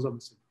trade stores are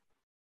missing.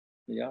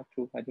 Yeah,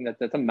 true. I think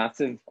that's a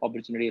massive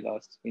opportunity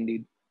lost,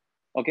 indeed.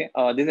 Okay,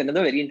 there's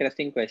another very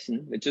interesting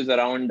question, which is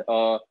around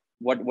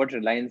what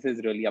Reliance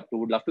is really up to.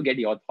 Would love to get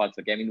your thoughts.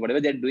 Okay, I mean,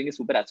 whatever they're doing is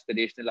super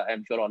aspirational.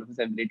 I'm sure all of us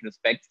have great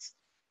respects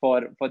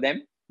for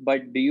them.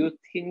 But do you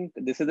think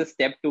this is a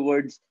step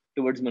towards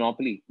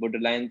monopoly? Would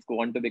Reliance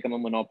go on to become a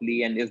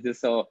monopoly? And is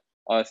this a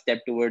step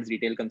towards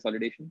retail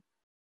consolidation?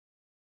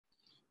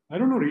 I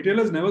don't know.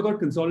 Retailers never got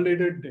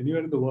consolidated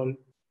anywhere in the world.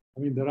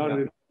 I mean, there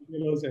are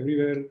retailers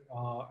everywhere,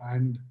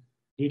 and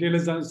retail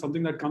is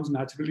something that comes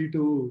naturally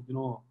to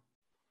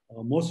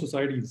most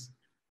societies,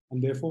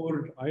 and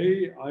therefore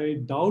I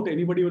doubt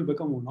anybody will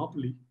become a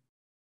monopoly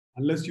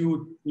unless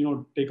you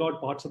take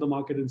out parts of the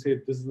market and say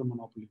this is a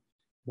monopoly.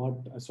 But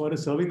as far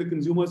as serving the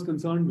consumer is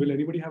concerned, will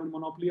anybody have a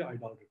monopoly? I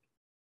doubt it.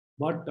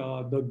 But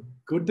the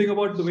good thing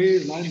about the way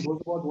Reliance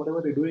goes about whatever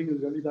they're doing is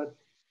really that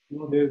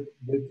they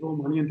throw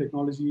money and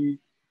technology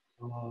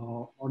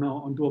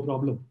onto a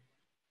problem,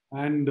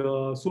 and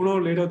sooner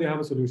or later they have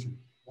a solution.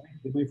 Right?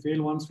 They may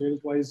fail once, fail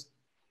twice,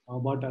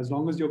 but as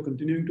long as you're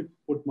continuing to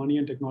put money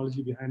and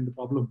technology behind the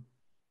problem,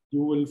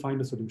 you will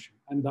find a solution.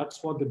 And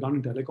that's what they've done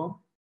in telecom.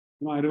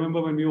 I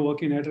remember when we were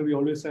working in Airtel, we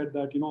always said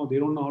that they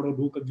don't know how to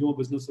do consumer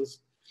businesses,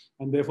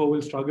 and therefore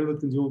will struggle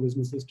with consumer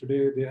businesses.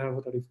 Today they have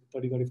a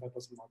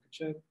 30-35% market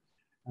share,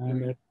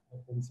 and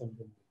Airtel has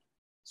 7%.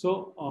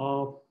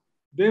 So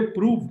they've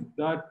proved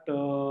that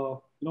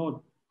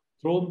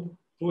throw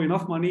throw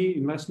enough money,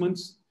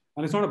 investments,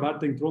 and it's not a bad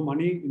thing. Throw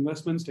money,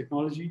 investments,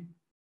 technology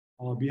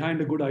behind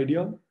a good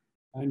idea,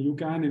 and you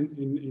can,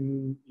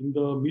 in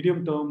the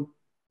medium term,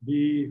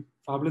 be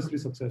fabulously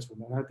successful.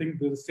 And I think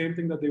the same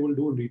thing that they will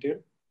do in retail,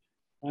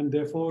 and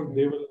therefore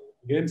they will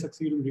again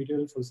succeed in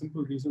retail for the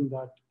simple reason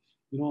that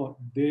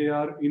they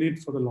are in it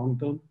for the long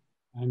term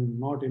and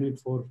not in it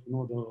for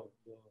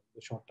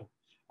the short term,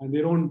 and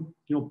they don't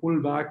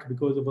pull back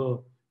because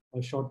of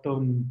a short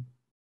term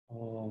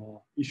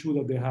issue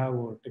that they have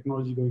or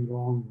technology going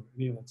wrong or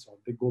any of that sort.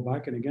 They go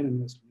back and again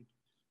invest in it.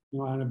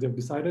 And if they've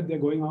decided they're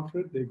going after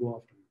it, they go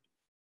after it.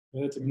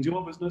 Whether it's a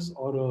consumer business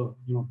or a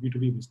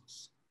B2B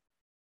business.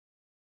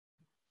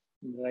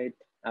 Right,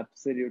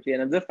 absolutely.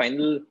 Another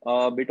final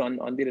bit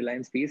on the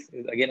Reliance piece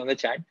is again on the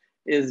chat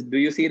is, do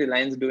you see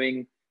Reliance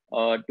doing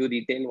to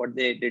retail what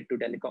they did to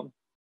telecom?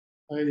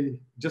 I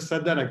just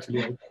said that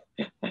actually.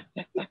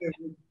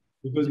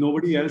 Because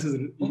nobody else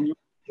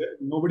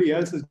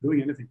is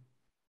doing anything.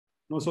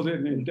 No, so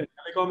in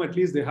telecom at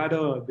least they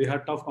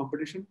had tough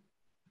competition.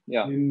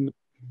 Yeah. In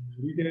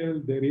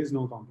retail there is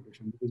no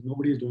competition because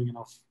nobody is doing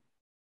enough.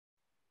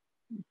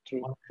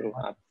 True,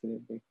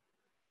 absolutely.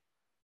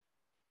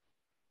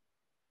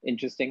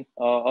 Interesting.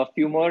 A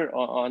few more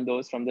on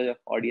those from the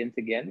audience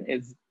again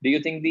is, do you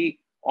think the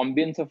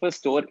ambience of a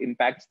store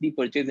impacts the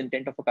purchase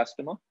intent of a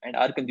customer, and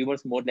are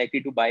consumers more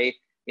likely to buy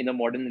in a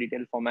modern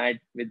retail format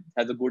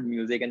has a good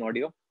music and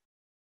audio?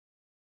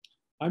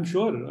 I'm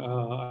sure.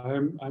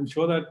 I'm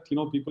sure that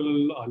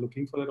people are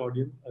looking for that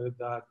audience,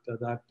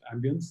 that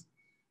ambience,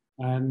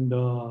 and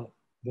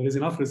there is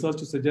enough research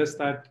to suggest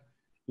that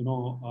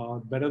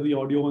better the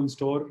audio in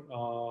store,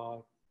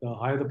 the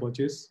higher the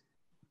purchase.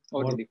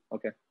 Oh, really?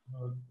 Okay.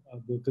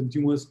 The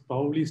consumers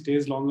probably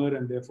stays longer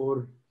and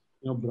therefore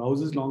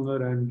browses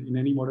longer, and in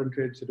any modern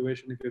trade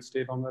situation, if you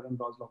stay longer and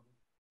browse longer,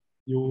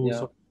 you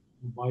sort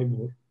of buy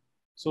more.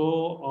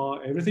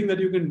 So everything that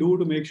you can do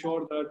to make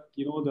sure that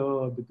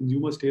the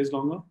consumer stays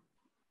longer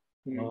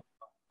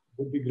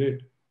would be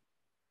great,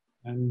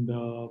 and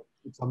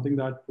it's something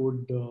that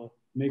would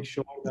make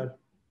sure that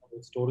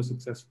the store is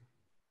successful.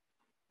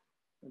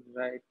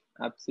 Right,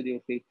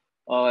 absolutely.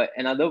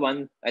 Another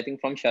one, I think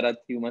from Sharath,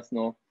 you must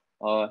know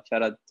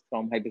Sharath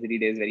from HyperCITY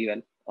days very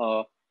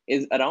well,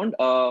 is around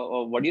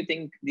what do you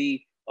think the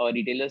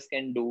retailers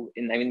can do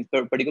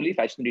particularly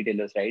fashion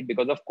retailers, right?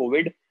 Because of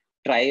COVID,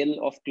 trial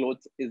of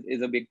clothes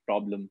is a big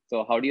problem.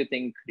 So how do you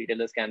think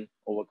retailers can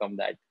overcome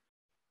that?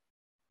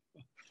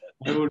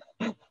 I would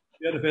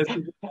the best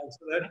people to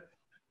answer that.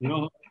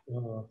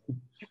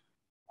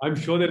 I'm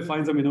sure they'll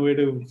find some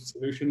innovative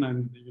solution,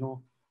 and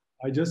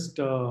I just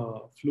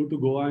flew to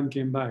Goa and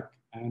came back,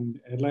 and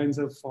airlines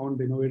have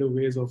found innovative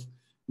ways of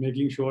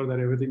making sure that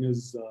everything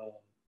is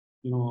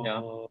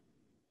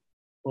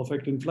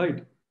perfect in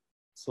flight.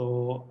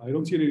 So I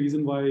don't see any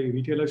reason why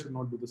retailers should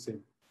not do the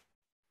same.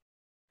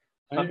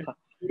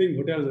 Including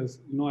hotels,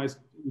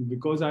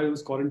 because I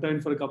was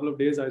quarantined for a couple of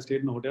days, I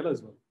stayed in a hotel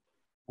as well,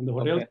 and the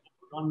hotel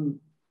done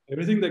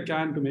everything they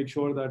can to make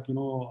sure that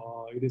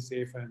it is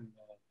safe and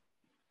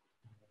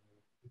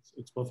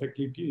it's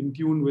perfectly in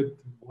tune with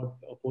what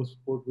a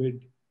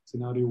post-COVID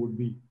scenario would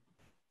be.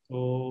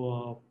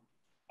 So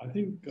I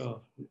think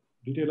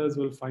retailers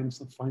will find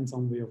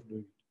some way of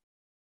doing it.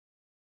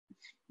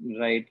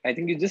 Right. I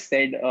think you just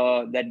said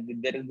that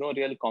there is no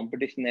real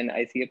competition, and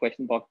I see a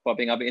question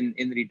popping up in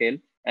retail.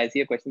 I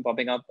see a question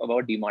popping up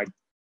about DMart.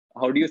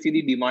 How do you see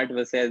the DMart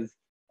versus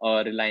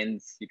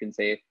Reliance, you can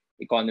say,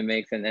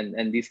 economics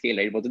and the scale,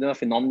 right? Both of them are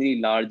phenomenally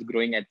large,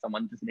 growing at some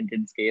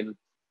unprecedented scale.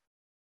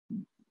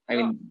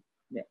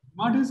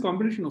 DMart is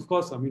competition, of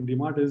course.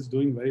 DMart is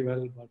doing very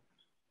well, but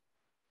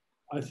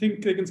I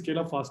think they can scale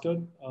up faster.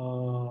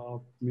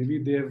 Maybe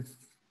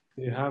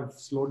they have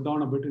slowed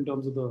down a bit in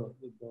terms of the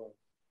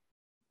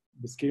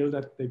scale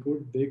that they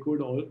could.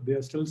 They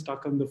are still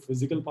stuck on the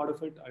physical part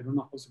of it. I don't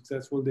know how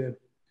successful their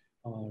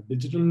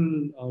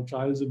digital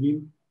trials have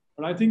been,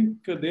 but I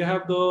think they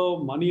have the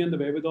money and the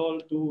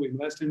wherewithal to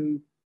invest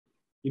in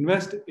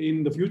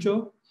the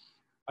future.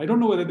 I don't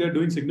know whether they're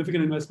doing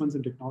significant investments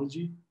in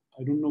technology.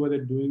 I don't know whether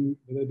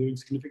they're doing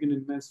significant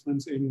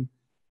investments in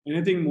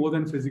anything more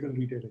than physical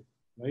retailing,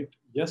 right?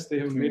 Yes, they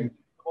have made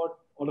about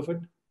all of it,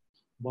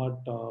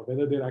 but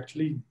whether they're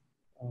actually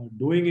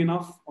doing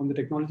enough on the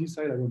technology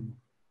side, I don't know.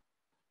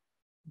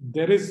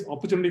 There is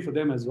opportunity for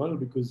them as well,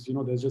 because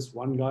there's just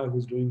one guy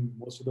who's doing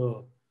most of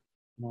the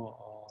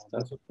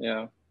stuff.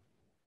 Yeah. Of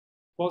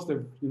course,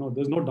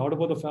 there's no doubt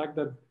about the fact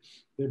that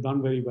they've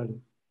done very well.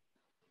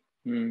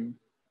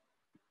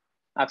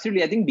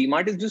 Absolutely. I think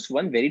DMart is just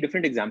one very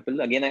different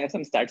example. Again, I have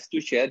some stats to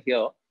share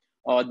here.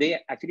 They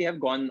actually have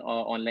gone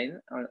online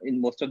in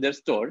most of their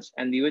stores,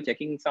 and we were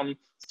checking some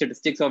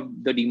statistics of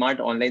the DMart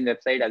online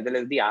website as well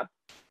as the app.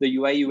 The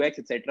UI, UX,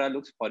 etc.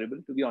 looks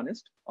horrible, to be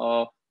honest.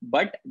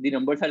 But the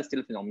numbers are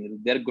still phenomenal.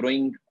 They're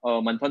growing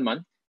month on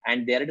month,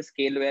 and they're at a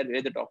scale where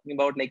they're talking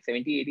about like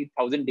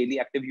 70,000-80,000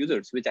 daily active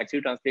users, which actually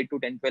translate to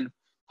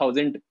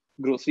 10,000-12,000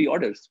 grocery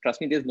orders.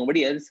 Trust me, there's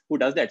nobody else who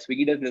does that.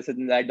 Swiggy does this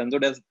and that. Dunzo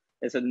does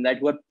So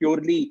that were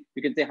purely,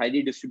 you can say,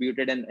 highly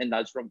distributed and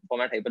large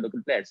format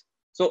hyperlocal players.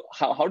 So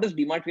how does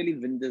DMart really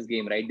win this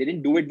game, right? They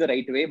didn't do it the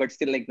right way, but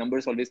still, like,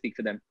 numbers always speak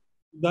for them.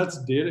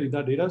 That's data.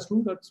 That data is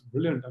true. That's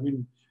brilliant. I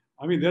mean,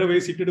 they're a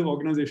very secretive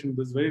organization.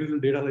 There's very little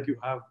data that you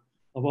have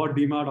about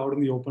DMart out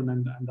in the open,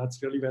 and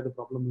that's really where the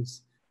problem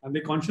is. And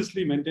they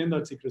consciously maintain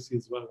that secrecy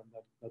as well, and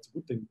that's a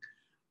good thing.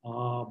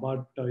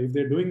 But if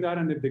they're doing that,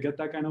 and if they get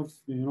that kind of,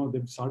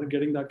 they've started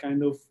getting that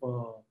kind of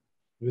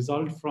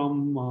result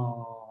from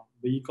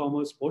the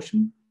e-commerce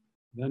portion,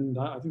 then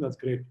I think that's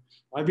great.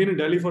 I've been in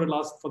Delhi for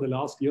the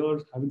last year.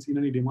 Haven't seen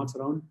any DMarts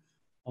around,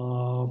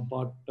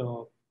 but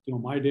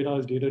my data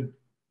is dated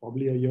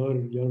probably a year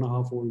and a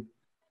half old.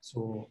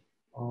 So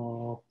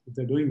if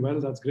they're doing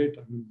well, that's great.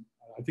 I mean,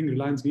 I think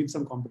Reliance needs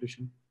some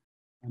competition,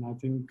 and I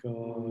think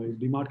if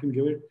DMart can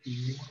give it,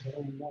 better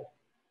than that,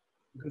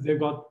 because they've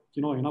got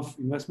enough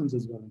investments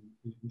as well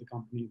in the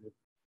company. They're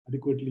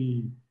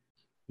adequately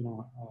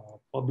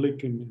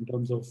public in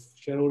terms of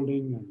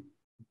shareholding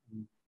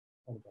and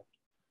all of that.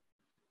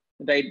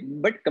 Right,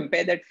 but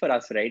compare that for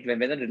us, right?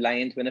 When a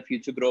Reliance, when a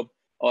Future Group,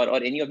 or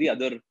any of the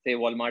other, say,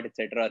 Walmart,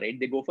 etc., right?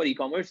 They go for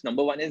e-commerce.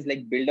 Number one is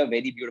like build a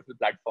very beautiful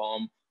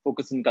platform,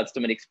 focus on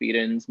customer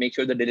experience, make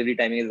sure the delivery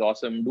timing is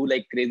awesome, do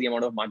like crazy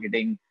amount of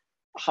marketing.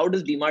 How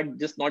does DMart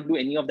just not do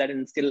any of that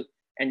and still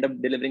end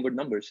up delivering good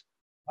numbers?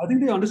 I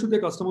think they understood their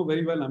customer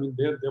very well. I mean,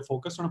 they're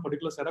focused on a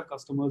particular set of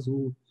customers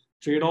who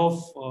trade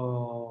off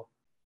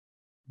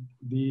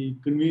the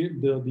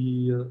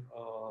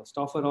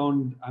stuff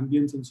around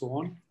ambience and so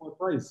on for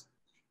price.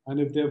 And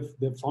if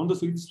they've found the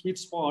sweet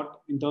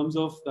spot in terms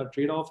of that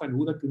trade-off and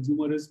who the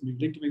consumer is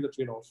willing to make the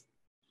trade-off,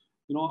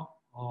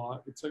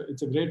 it's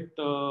a great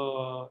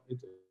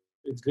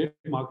it's great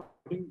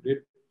marketing,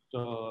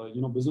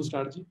 great business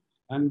strategy,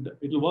 and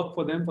it'll work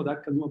for them for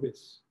that consumer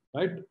base,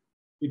 right?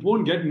 It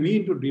won't get me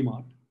into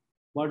DMart,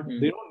 but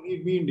they don't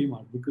need me in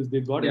DMart because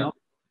they've got enough,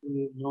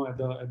 at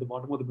the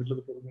bottom of the middle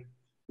of the pyramid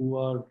who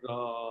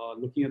are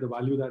looking at the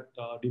value that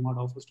DMart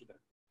offers to them,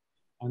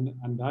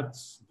 and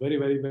that's very,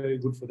 very, very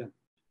good for them.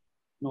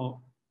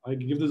 I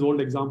give this old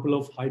example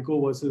of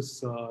Hyco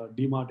versus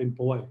DMart in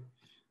Powai,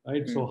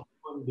 right? So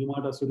Hyco and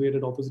DMart are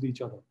situated opposite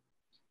each other,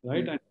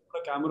 right? And you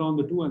put a camera on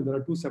the two, and there are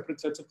two separate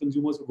sets of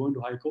consumers who go into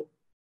Hyco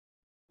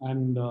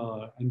and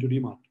to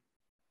DMart,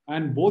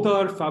 and both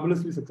are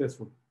fabulously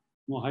successful.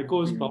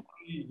 Hyco is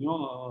probably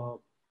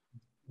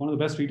one of the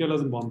best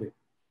retailers in Bombay,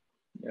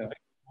 right?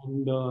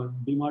 And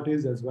DMart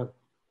is as well.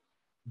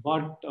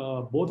 But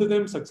both of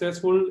them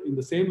successful in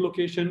the same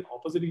location,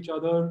 opposite each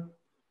other,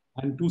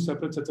 and two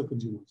separate sets of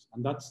consumers.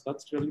 And that's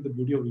really the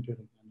beauty of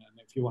retailing. And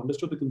if you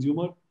understood the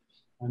consumer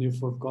and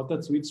if you've got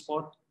that sweet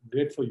spot,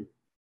 great for you.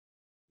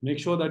 Make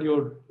sure that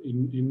you're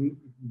in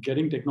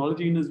getting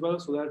technology in as well,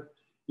 so that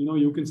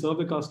you can serve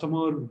the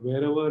customer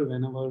wherever,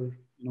 whenever,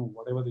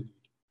 whatever they need.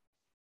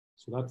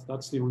 So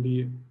that's the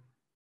only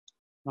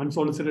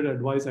unsolicited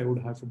advice I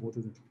would have for both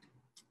of them.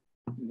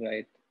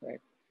 Right.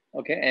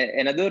 Okay.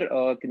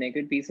 Another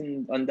connected piece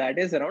on that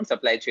is around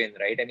supply chain,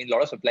 right? I mean, a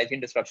lot of supply chain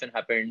disruption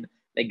happened,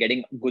 like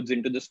getting goods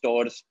into the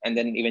stores and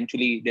then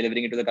eventually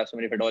delivering it to the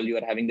customer, if at all you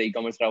are having the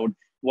e-commerce route,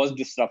 was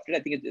disrupted. I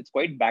think it's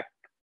quite back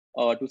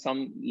to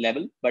some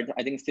level, but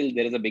I think still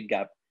there is a big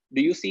gap.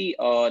 Do you see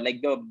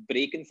like the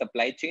break in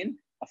supply chain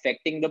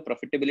affecting the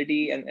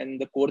profitability and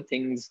the core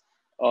things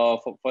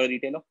for a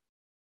retailer?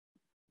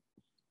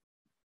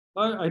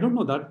 I don't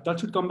know. That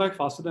should come back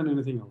faster than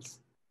anything else.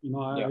 I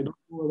don't know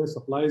whether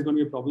supply is going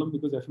to be a problem,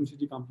 because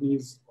FMCG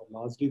companies, or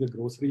largely the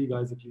grocery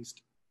guys at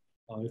least,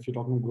 if you're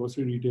talking about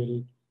grocery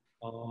retail,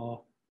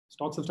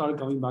 stocks have started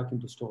coming back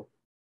into store.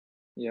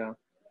 Yeah,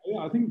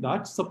 I think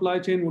that supply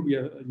chain would be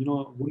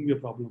wouldn't be a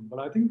problem. But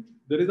I think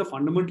there is a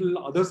fundamental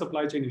other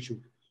supply chain issue,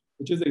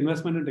 which is the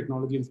investment in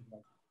technology and supply,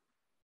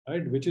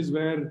 right? Which is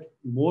where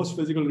most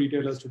physical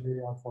retailers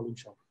today are falling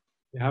short.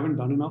 They haven't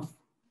done enough.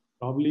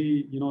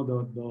 Probably,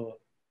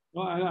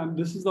 and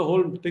this is the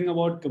whole thing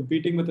about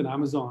competing with an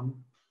Amazon,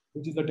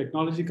 which is a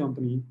technology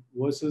company,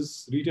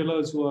 versus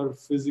retailers who are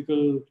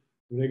physical,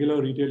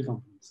 regular retail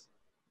companies,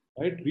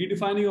 right?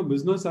 Redefining your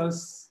business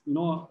as,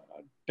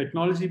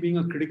 technology being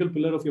a critical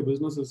pillar of your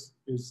business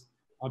is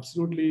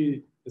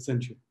absolutely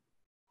essential.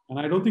 And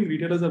I don't think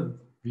retailers have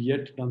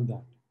yet done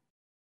that,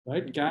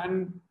 right?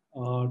 Can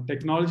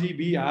technology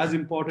be as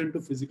important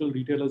to physical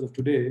retailers of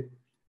today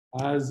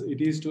as it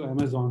is to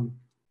Amazon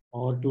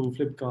or to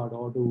Flipkart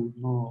or to,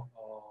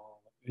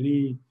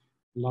 any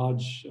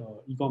large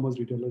e-commerce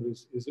retailer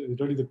is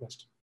really the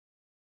question.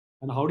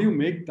 And how do you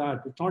make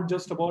that? It's not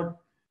just about,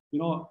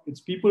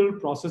 it's people,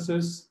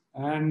 processes,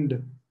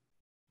 and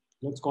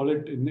let's call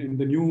it in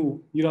the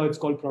new era, it's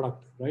called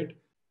product, right?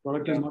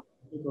 Product is not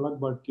product,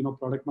 but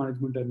product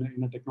management and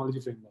in a technology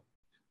framework.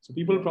 So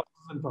people,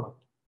 process, and product,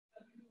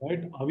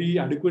 right? Are we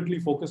adequately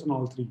focused on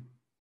all three?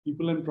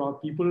 People and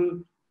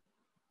people,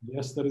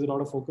 yes, there is a lot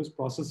of focus.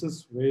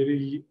 Processes,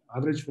 very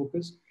average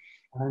focus.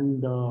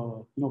 And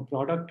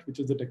product,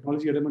 which is the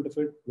technology element of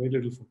it, very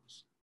little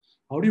focus.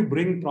 How do you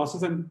bring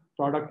process and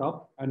product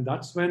up? And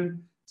that's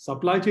when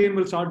supply chain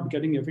will start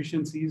getting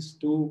efficiencies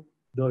to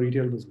the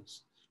retail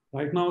business.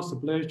 Right now,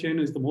 supply chain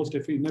is the most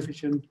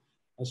inefficient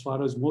as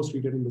far as most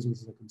retailing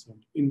businesses are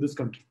concerned in this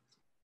country.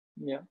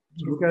 Yeah.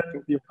 You look at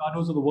the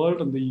Ocados of the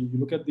world and you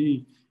look at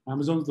the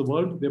Amazons of the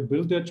world, they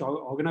built their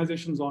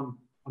organizations on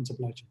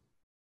supply chain.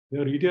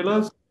 They're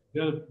retailers,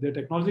 they're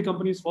technology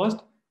companies first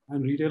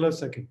and retailers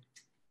second.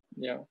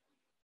 Yeah.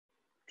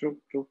 True.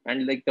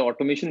 And like the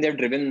automation they've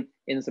driven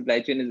in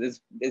supply chain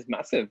is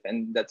massive,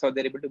 and that's how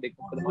they're able to make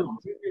up for the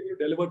margins.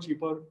 Deliver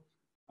cheaper,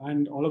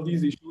 and all of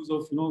these issues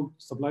of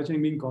supply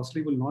chain being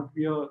costly will not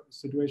be a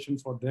situation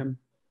for them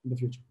in the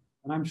future.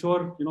 And I'm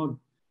sure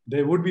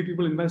there would be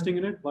people investing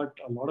in it, but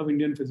a lot of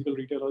Indian physical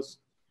retailers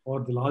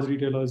or the large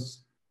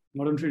retailers,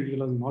 modern trade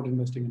retailers, are not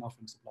investing enough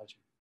in supply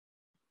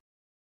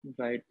chain.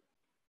 Right.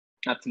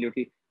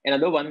 Absolutely.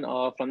 Another one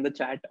from the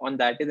chat on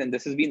that is, and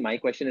this has been my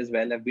question as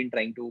well, I've been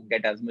trying to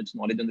get as much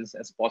knowledge on this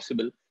as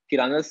possible.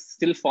 Kiranas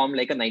still form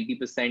like a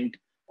 90%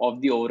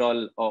 of the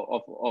overall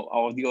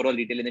of the overall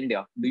retail in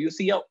India. Do you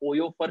see a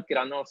OYO for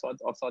Kirana of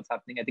sorts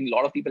happening? I think a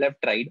lot of people have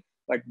tried,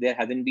 but there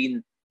hasn't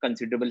been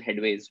considerable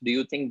headways. Do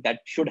you think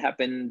that should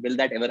happen? Will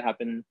that ever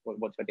happen?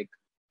 What's your take?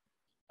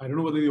 I don't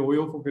know whether the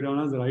OYO for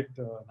Kirana is the right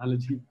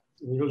analogy.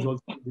 OYO is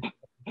also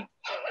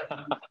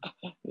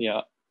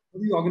yeah.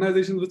 These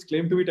organizations which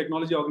claim to be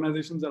technology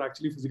organizations are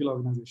actually physical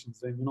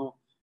organizations. And,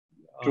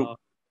 True.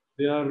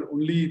 They are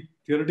only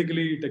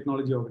theoretically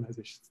technology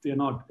organizations. They are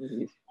not.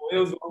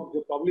 They're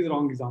probably the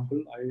wrong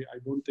example. I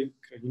don't think,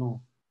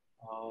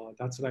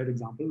 that's the right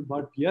example.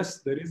 But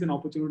yes, there is an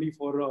opportunity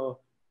for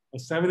a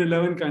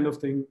 7-Eleven kind of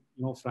thing,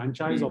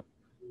 franchise.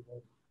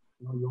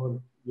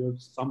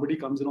 Somebody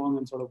comes along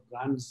and sort of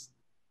brands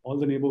all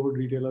the neighborhood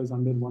retailers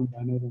under one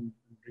banner and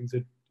brings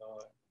it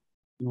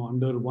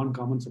under one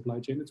common supply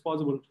chain. It's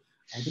possible.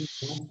 I think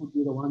that could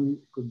be the one.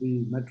 It could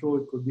be Metro.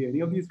 It could be any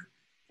of these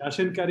cash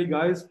and carry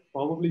guys.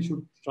 Probably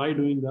should try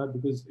doing that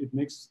because it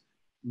makes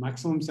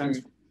maximum sense.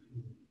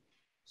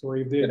 So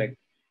if they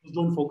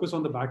don't focus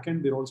on the back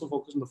end, they're also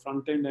focused on the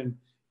front end and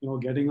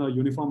getting a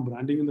uniform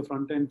branding in the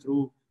front end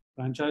through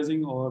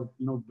franchising or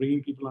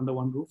bringing people under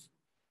one roof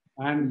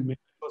and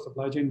making sure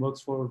supply chain works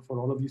for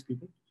all of these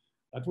people.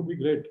 That would be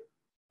great.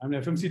 I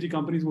mean, FMCG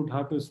companies would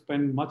have to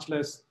spend much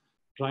less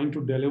trying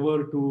to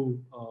deliver to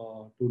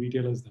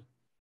retailers then.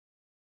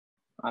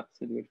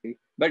 Absolutely.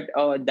 But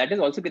that is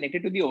also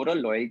connected to the overall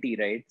loyalty,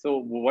 right? So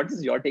what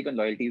is your take on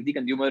loyalty? Is the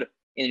consumer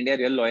in India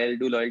real loyal?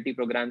 Do loyalty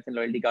programs and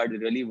loyalty cards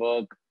really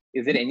work?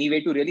 Is there any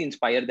way to really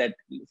inspire that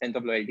sense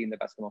of loyalty in the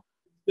customer?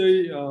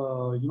 The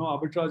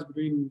arbitrage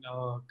between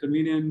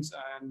convenience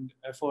and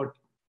effort.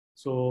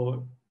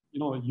 So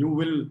you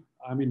will.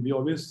 I mean, we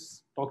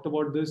always talked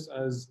about this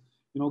as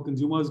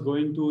consumers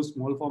going to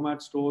small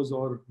format stores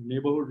or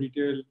neighborhood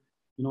retail,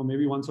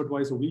 maybe once or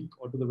twice a week,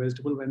 or to the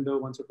vegetable vendor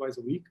once or twice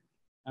a week,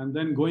 and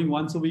then going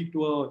once a week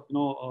to a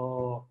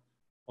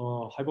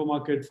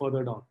hypermarket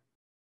further down,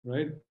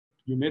 right?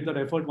 You made that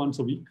effort once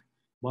a week,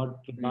 but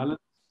the balance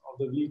of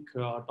the week,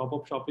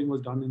 top-up shopping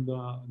was done in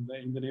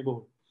the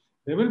neighborhood.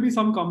 There will be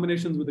some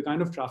combinations with the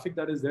kind of traffic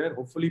that is there.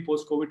 Hopefully,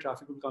 post-COVID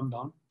traffic will come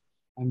down,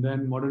 and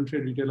then modern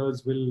trade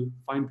retailers will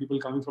find people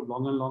coming from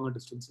longer and longer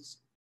distances.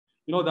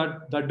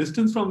 That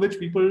distance from which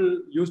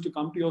people used to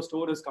come to your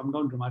store has come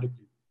down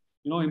dramatically.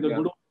 In the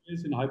good old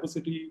days in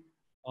HyperCITY,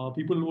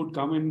 people would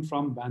come in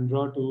from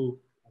Bandra to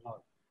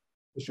Malad,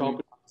 to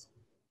shop.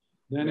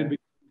 Then it became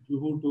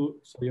Juhu to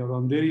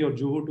Andheri or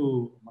Juhu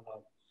to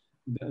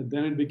Malad.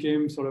 Then it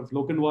became sort of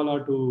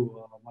Lokanwala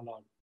to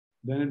Malad.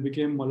 Then it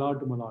became Malad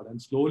to Malad.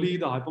 And slowly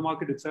the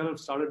hypermarket itself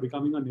started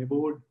becoming a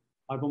neighborhood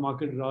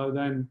hypermarket rather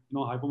than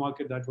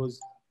hypermarket that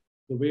was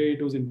the way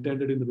it was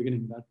intended in the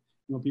beginning. That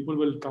people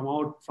will come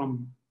out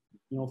from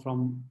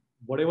from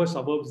whatever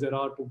suburbs there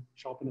are to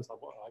shop in a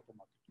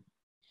hypermarket.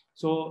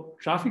 So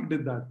traffic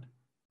did that.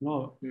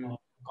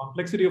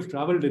 Complexity of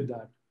travel did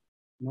that.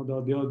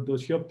 The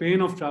sheer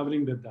pain of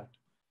traveling did that.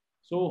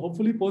 So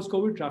hopefully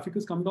post-COVID traffic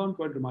has come down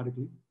quite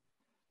dramatically.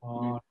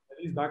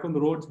 He's back on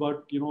the roads,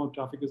 but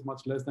traffic is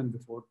much less than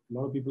before. A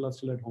lot of people are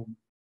still at home.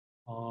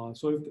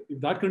 So if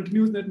that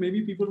continues, then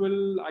maybe people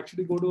will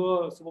actually go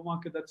to a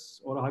supermarket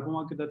or a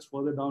hypermarket that's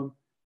further down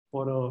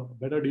for a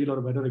better deal or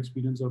a better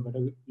experience or better,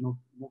 more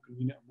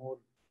convenient, more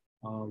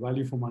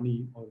value for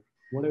money or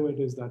whatever it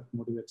is that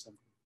motivates them.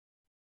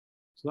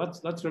 So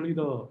that's really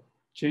the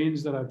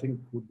change that I think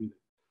would be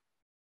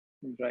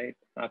there. Right,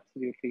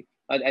 absolutely.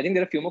 I think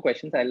there are a few more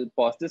questions. I'll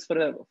pause this for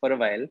a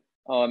while.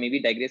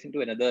 Maybe digress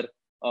into another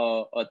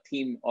a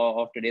theme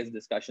of today's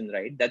discussion.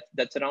 Right,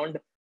 that's around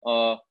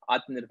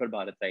Atmanirbhar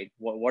Bharat. Right,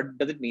 what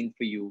does it mean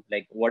for you?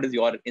 Like, what is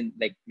your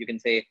you can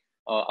say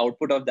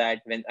output of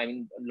that?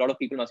 A lot of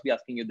people must be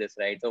asking you this,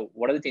 right? So,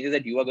 what are the changes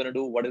that you are going to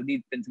do? What is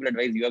the principal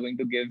advice you are going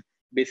to give?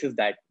 Basis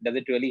that, does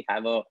it really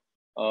have a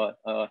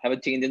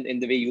change in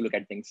the way you look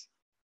at things?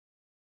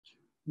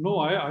 No,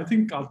 I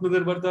think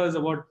Atmanirbharta is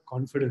about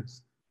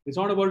confidence. It's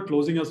not about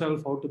closing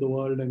yourself out to the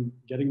world and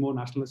getting more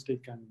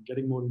nationalistic and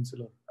getting more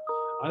insular.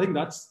 I think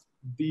that's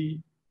the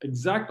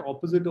exact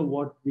opposite of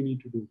what we need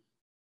to do,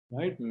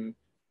 right?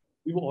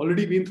 We've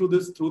already been through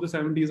this through the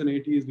 70s and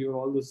 80s. We were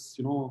all this,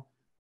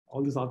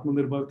 all this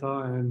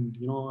Atmanirbharta and,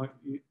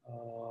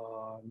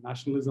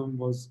 nationalism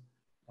was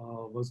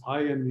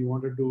high, and we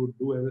wanted to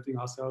do everything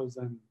ourselves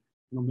and,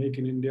 make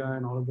in India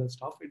and all of that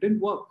stuff. It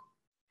didn't work.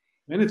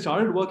 When it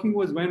started working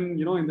was when,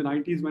 in the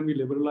 90s, when we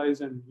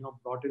liberalized and,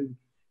 brought in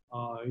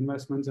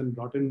investments and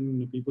brought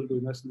in people to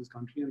invest in this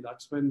country. And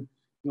that's when,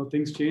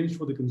 things changed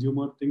for the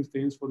consumer, things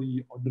changed for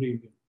the ordinary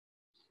Indian,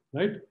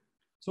 right?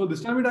 So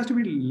this time it has to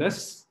be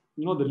less,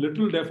 the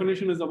literal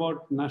definition is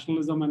about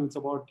nationalism and it's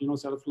about,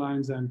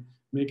 self-reliance and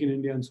make in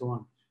India and so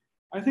on.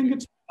 I think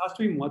it has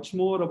to be much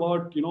more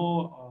about,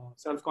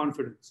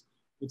 self-confidence.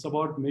 It's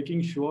about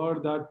making sure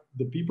that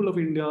the people of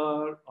India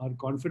are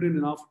confident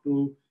enough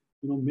to,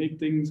 make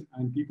things,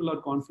 and people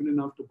are confident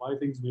enough to buy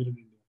things made in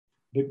India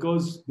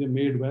because they're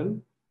made well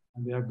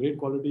and they have great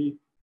quality,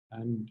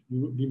 and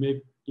we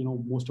make,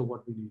 most of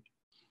what we need.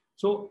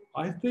 So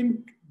I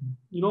think,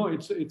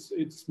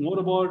 it's more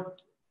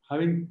about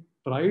having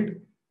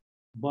pride,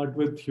 but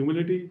with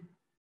humility.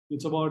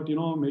 It's about,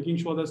 making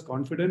sure there's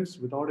confidence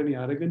without any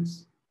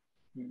arrogance.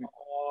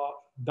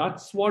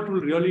 That's what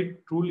will really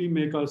truly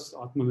make us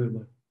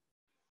Atmanirbhar.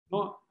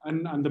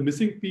 And the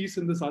missing piece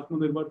in this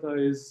Atmanirbharta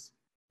is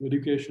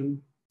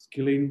education,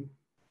 skilling,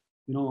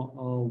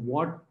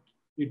 what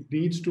it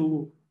needs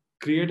to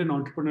create an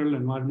entrepreneurial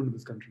environment in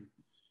this country.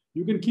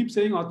 You can keep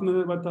saying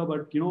Atmanirbharta,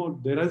 but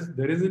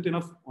there isn't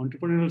enough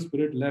entrepreneurial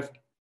spirit left,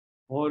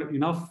 or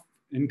enough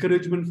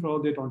encouragement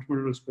for that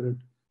entrepreneurial spirit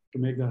to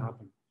make that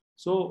happen.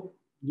 So,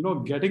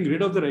 getting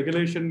rid of the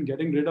regulation,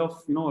 getting rid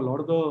of, a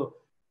lot of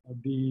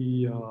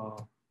the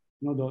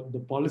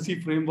policy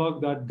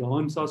framework that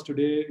governs us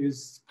today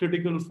is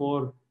critical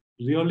for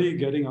really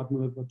getting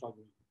Atmanirbharta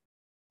going.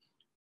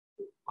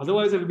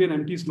 Otherwise, it will be an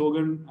empty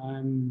slogan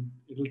and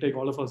it will take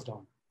all of us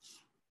down.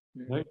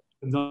 Right?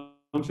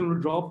 Consumption will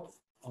drop.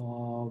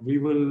 We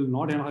will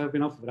not have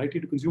enough variety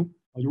to consume.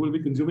 You will be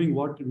consuming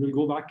what will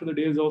go back to the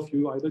days of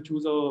you either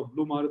choose a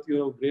blue Maruti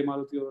or a gray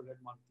Maruti or a red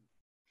Maruti.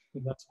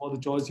 That's all the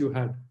choice you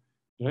had,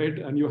 right?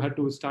 And you had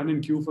to stand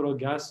in queue for a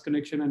gas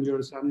connection, and you had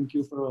to stand in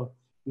queue for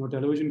a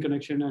television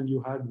connection, and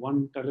you had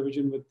one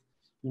television with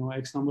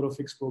X number of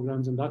fixed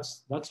programs, and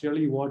that's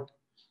really what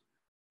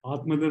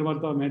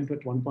Atmanirbharta meant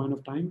at one point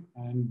of time,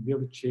 and we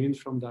have to change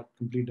from that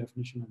complete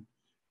definition and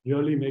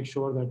really make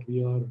sure that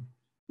we are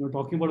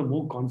talking about a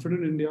more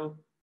confident India,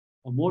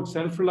 a more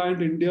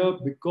self-reliant India,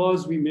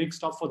 because we make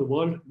stuff for the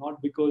world,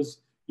 not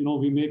because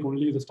we make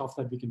only the stuff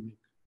that we can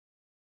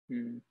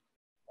make.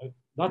 Right?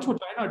 That's what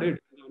China did,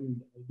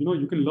 and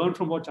you can learn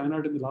from what China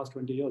did in the last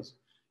 20 years.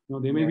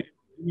 They may be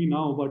enemy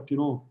now, but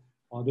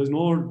there's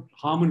no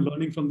harm in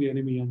learning from the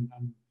enemy and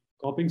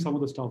copying some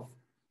of the stuff.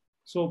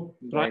 So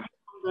trying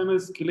them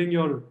is killing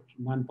your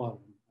manpower.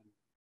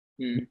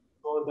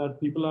 So that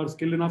people are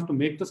skilled enough to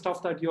make the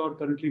stuff that you are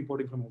currently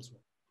importing from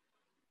elsewhere.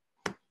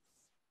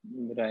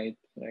 Right,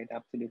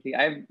 absolutely.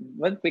 I have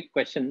one quick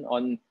question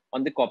on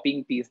the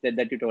copying piece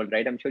that you told,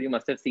 right? I'm sure you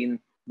must have seen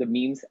the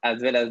memes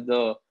as well as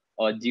the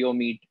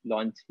GeoMeet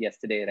launch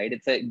yesterday, right?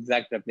 It's an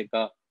exact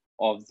replica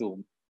of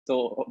Zoom.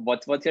 So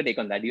what's your take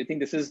on that? Do you think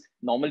this is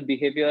normal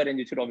behavior and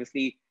you should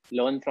obviously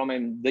learn from,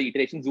 and the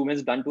iteration Zoom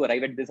has done to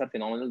arrive at this are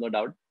phenomenal, no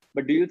doubt.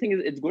 But do you think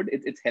it's good?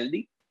 It's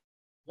healthy?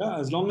 Yeah,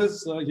 as long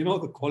as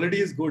the quality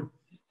is good.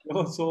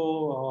 Somebody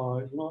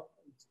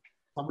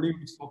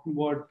was talking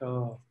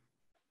about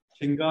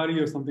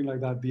Chingari or something like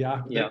that. The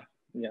app.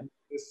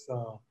 This,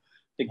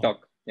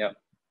 TikTok.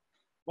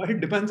 But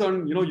it depends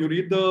on you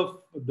read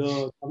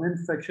the comment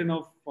section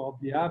of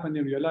the app and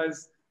you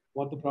realize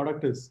what the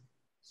product is.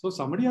 So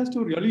somebody has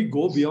to really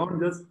go beyond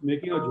just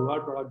making a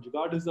jugaad product.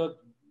 Jugaad is a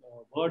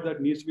word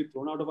that needs to be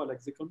thrown out of our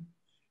lexicon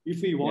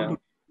if we want to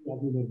be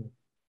Atmanirbhar.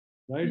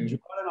 Right?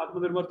 Jugaad and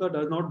Atmanirbharta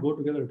does not go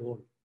together at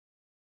all.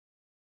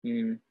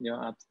 Yeah,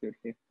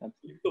 absolutely.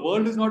 If the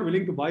world is not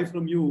willing to buy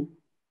from you,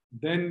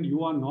 then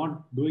you are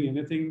not doing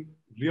anything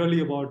really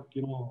about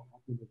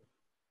Atmanirbhar.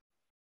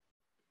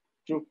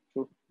 True.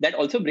 That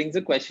also brings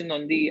a question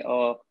on the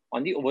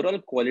overall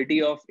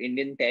quality of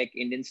Indian tech,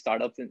 Indian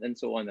startups, and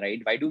so on,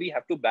 right? Why do we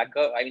have to back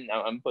up? I mean,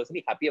 I'm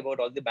personally happy about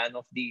all the ban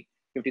of the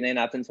 59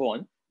 apps and so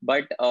on,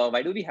 but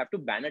why do we have to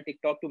ban a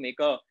TikTok to make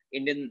a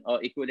Indian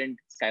equivalent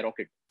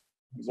skyrocket?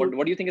 So,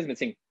 what do you think is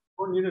missing?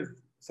 What needed?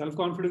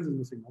 Self-confidence is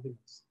missing, nothing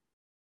else.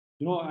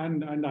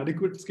 And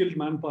adequate skilled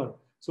manpower.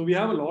 So we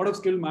have a lot of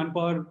skilled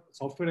manpower,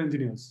 software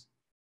engineers.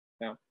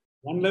 Yeah.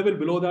 One level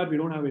below that, we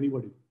don't have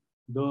anybody.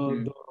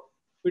 The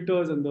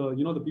fitters and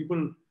the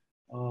people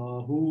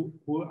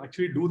who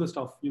actually do the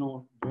stuff,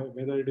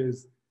 whether it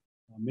is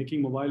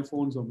making mobile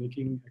phones or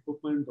making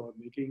equipment or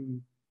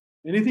making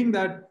anything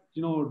that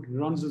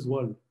runs this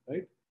world,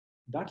 right?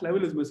 That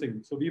level is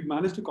missing. So we've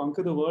managed to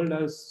conquer the world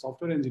as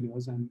software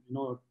engineers and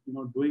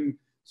doing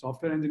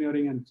software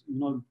engineering and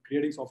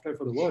creating software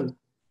for the world.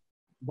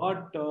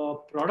 But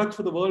products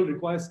for the world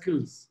require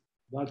skills.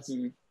 That's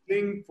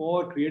thing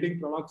for creating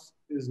products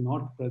is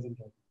not present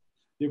right now.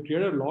 We've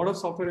created a lot of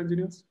software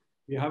engineers.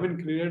 We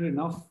haven't created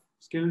enough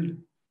skilled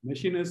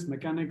machinists,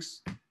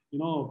 mechanics,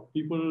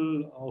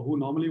 people who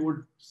normally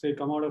would say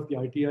come out of the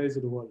ITIs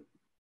of the world,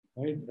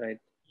 right? Right.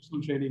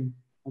 Training.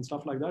 and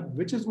stuff like that,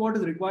 which is what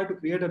is required to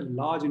create a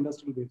large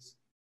industrial base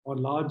or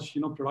large,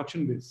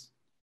 production base,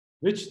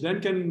 which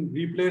then can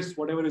replace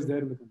whatever is there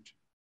in the country.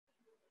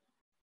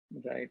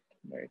 Right.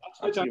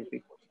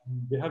 Absolutely.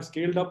 They have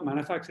scaled up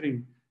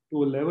manufacturing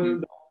to a level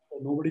that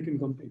nobody can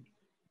compete.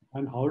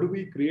 And how do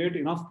we create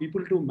enough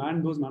people to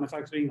man those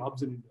manufacturing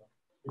hubs in India,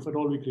 if at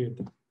all we create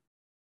them?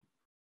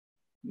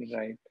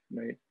 Right.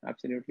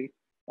 Absolutely.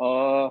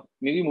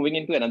 Maybe moving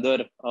into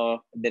another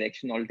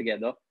direction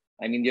altogether.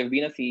 I mean, you've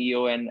been a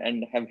CEO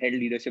and have held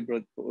leadership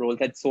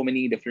roles at so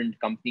many different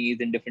companies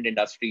in different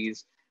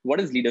industries. What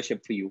is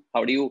leadership for you?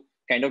 How do you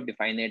kind of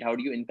define it? How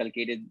do you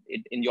inculcate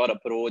it in your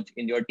approach,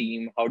 in your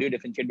team? How do you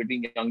differentiate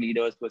between young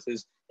leaders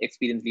versus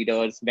experienced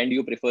leaders? When do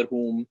you prefer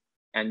whom?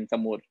 And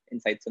some more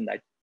insights on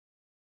that.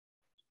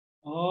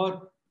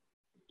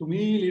 To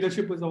me,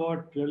 leadership is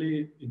about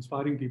really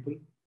inspiring people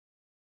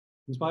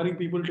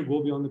to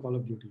go beyond the call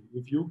of duty.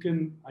 If you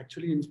can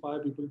actually inspire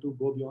people to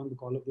go beyond the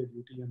call of their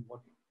duty and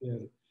what their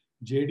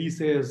JD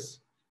says,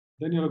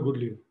 then you're a good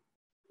leader.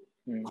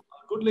 A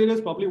good leader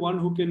is probably one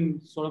who can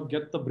sort of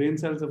get the brain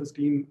cells of his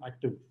team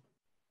active.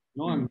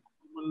 And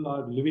people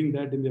are living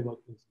that in their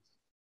workplaces.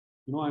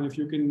 And if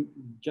you can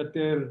get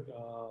their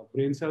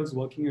brain cells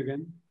working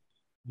again,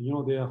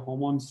 their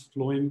hormones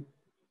flowing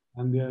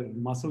and their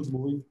muscles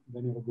moving,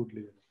 then you're a good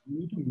leader. You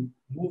need to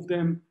move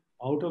them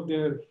out of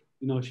their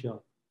inertia.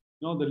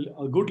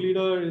 A good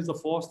leader is the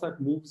force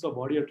that moves the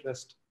body at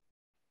rest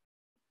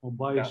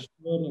by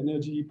sheer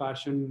energy,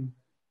 passion,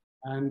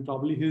 and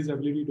probably his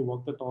ability to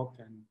walk the talk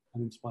and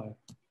inspire.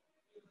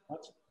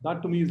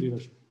 That to me is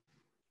leadership.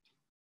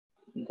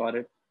 Got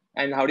it.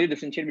 And how do you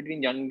differentiate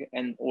between young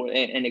and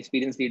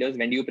experienced leaders?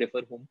 When do you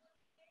prefer whom?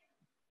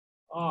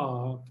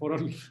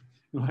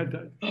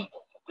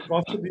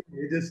 Across the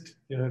ageist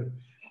here.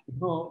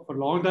 For a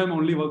long time, I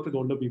only worked with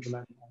older people.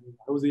 And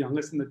I was the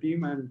youngest in the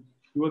team, and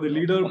you were the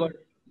leader, but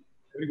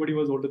everybody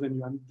was older than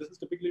you. And this is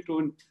typically true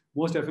in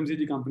most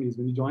FMCG companies.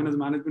 When you join as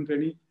management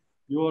trainee,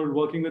 you are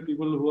working with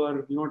people who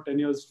are 10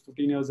 years,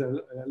 15 years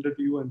elder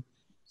to you. And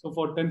so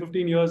for 10,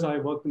 15 years, I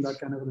worked in that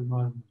kind of an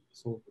environment.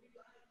 So,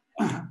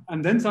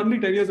 and then suddenly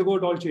 10 years ago,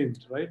 it all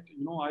changed, right?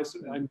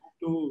 I moved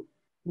to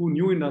two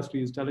new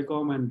industries,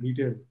 telecom and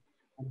retail.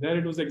 And there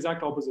it was the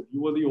exact opposite.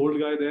 You were the old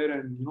guy there,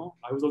 and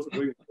I was also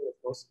doing it,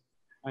 of course.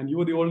 And you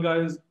were the old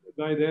guy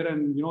there,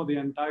 and the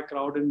entire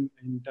crowd in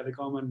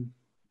telecom and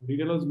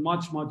retail was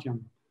much, much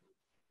younger.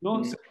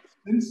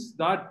 Since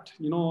that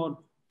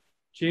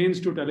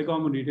change to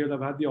telecom and retail,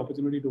 I've had the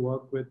opportunity to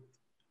work with,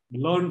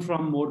 learn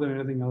from more than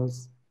anything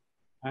else,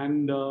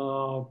 and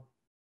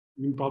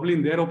probably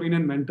in their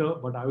opinion mentor,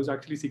 but I was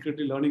actually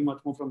secretly learning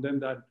much more from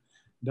them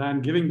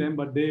than giving them.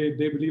 But they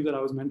believe that I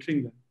was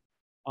mentoring them.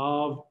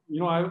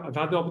 I've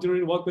had the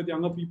opportunity to work with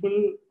younger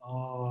people,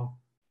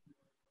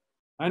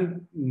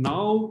 and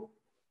now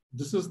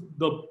this is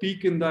the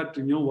peak in that,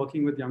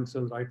 working with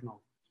youngsters right now.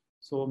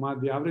 So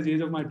the average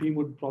age of my team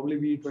would probably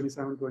be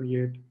 27,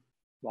 28.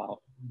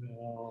 Wow.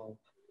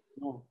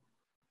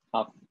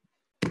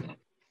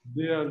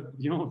 They are,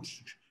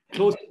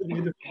 close to the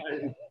age of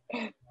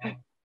my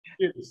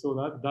kids. So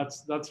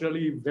that's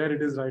really where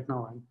it is right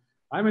now. And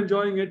I'm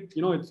enjoying it.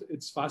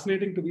 It's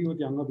fascinating to be with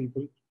younger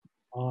people.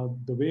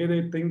 The way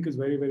they think is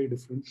very, very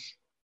different.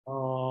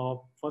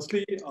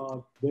 Firstly,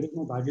 there is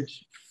no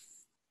baggage.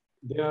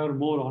 They are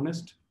more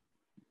honest.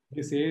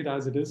 They say it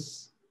as it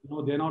is.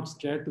 They're not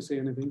scared to say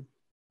anything.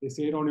 They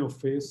say it on your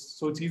face.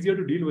 So it's easier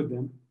to deal with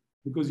them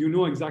because you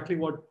know exactly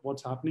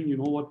what's happening. You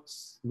know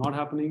what's not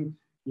happening.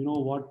 You know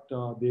what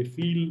they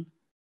feel.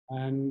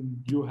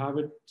 And you have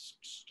it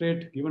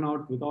straight given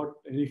out without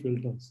any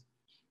filters.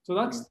 So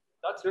that's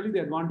really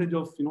the advantage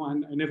of,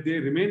 and if they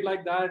remain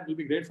like that, it will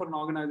be great for an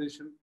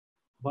organization.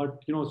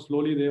 But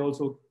slowly they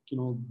also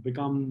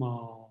become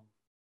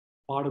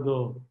part of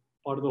the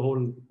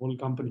whole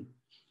company.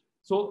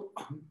 So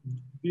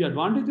the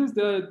advantage is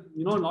they're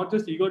not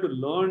just eager to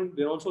learn,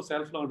 they're also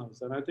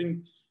self-learners. And I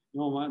think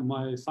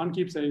my son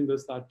keeps saying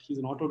this, that he's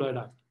an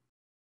autodidact,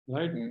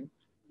 right?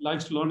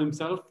 Likes to learn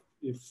himself.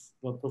 If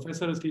the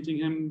professor is teaching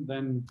him,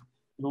 then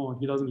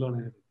he doesn't learn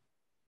anything.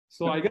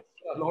 So I guess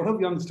a lot of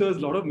youngsters, a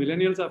lot of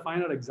millennials I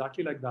find are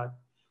exactly like that.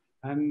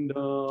 And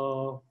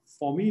for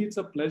me, it's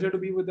a pleasure to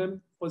be with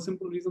them for a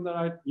simple reason that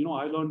I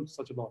learned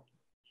such a lot.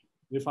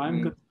 If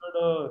I'm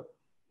considered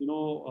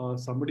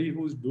somebody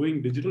who's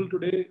doing digital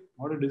today,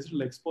 not a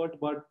digital expert,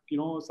 but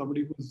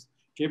somebody who's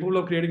capable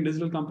of creating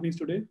digital companies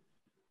today,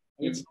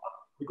 it's not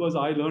because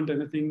I learned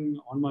anything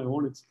on my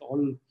own. It's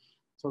all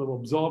sort of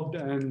absorbed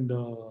and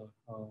out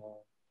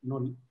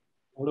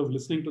of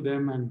listening to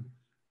them and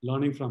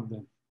learning from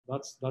them.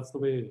 That's the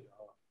way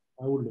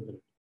I would look at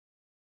it.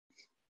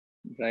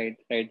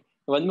 Right.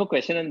 One more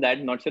question on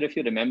that. Not sure if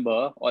you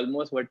remember,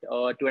 almost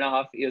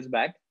 2.5 years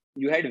back,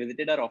 you had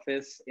visited our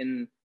office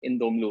in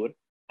Domlur,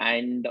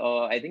 and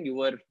I think you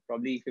were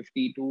probably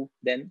 52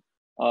 then.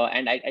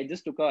 And I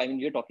just took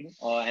you were talking,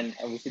 and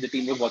obviously the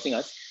team was watching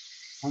us.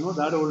 I'm not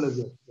that old as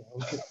yet.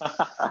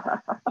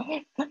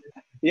 Okay.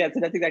 Yeah,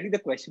 so that's exactly the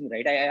question,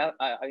 right?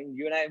 I mean,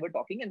 you and I were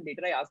talking, and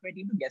later I asked my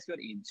team to guess your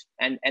age,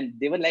 and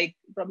they were like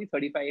probably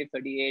 35,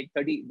 38,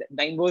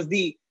 39 was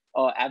the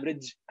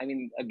average. I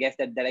mean, a guess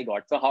that I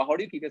got. So how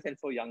do you keep yourself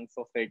so young,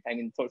 so fit? I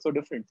mean, so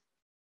different.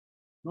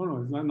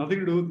 No, it's nothing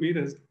to do with me. It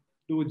has to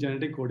do with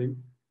genetic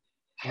coding.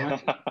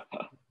 Nothing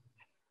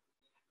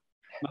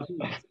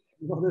else.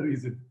 No other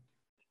reason.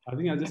 I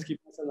think I just keep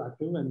myself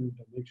active and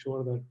make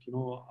sure that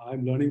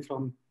I'm learning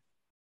from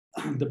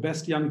the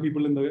best young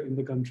people in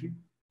the country,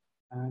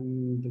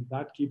 and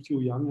that keeps you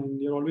young,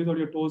 and you're always on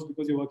your toes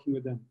because you're working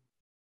with them.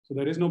 So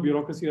there is no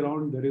bureaucracy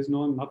around. There's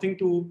nothing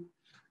to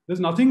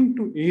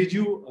age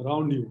you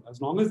around you.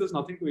 As long as there's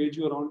nothing to age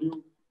you around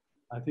you,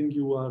 I think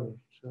you'll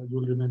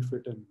remain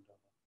fit and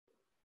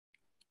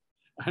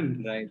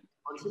Right.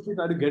 constantly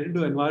try to get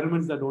into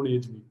environments that don't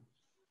age me.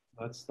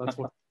 That's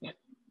what.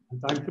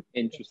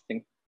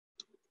 Interesting.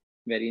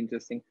 Very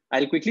interesting.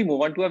 I'll quickly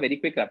move on to a very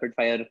quick rapid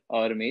fire,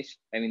 Ramesh.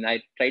 I mean,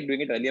 I tried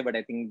doing it earlier, but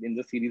I think in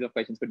the series of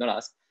questions could not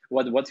ask.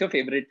 What's your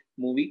favorite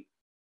movie?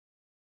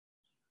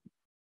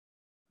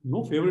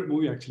 No favorite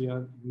movie actually.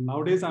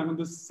 Nowadays, I'm on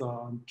this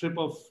trip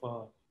of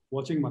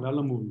watching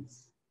Malayalam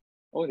movies.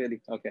 Oh,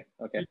 really? Okay.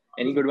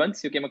 Any good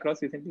ones you came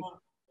across recently?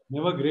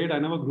 Never great. I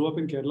never grew up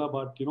in Kerala,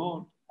 but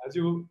as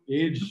you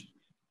age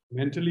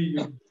mentally,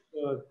 you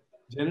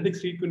genetic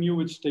streak in you,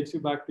 which takes you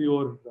back to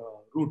your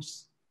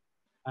roots.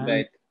 And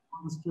right.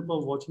 On this trip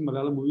of watching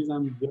Malayalam movies,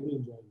 I'm really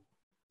enjoying it.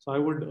 So I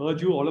would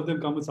urge you, all of them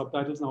come with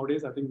subtitles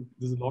nowadays. I think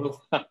there's a lot of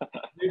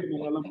great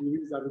Malayalam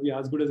movies that will be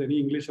as good as any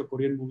English or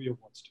Korean movie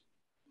you've watched.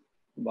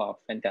 Wow,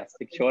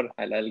 fantastic. Sure,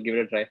 I'll give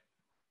it a try.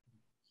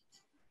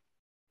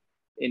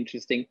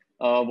 Interesting.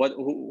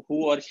 Who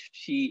or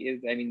she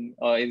is, I mean,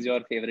 is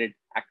your favorite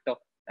actor,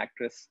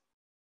 actress?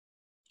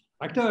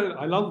 Actor,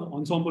 I love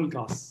ensemble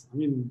casts. I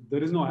mean,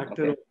 there is no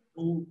actor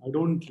who I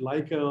don't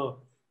like a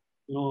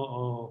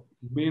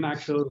main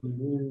actor,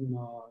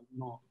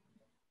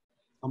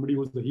 somebody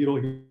who's the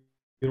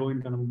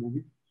heroine kind of a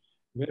movie.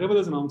 Wherever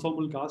there's an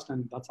ensemble cast,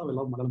 and that's how I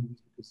love Malayalam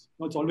movies, because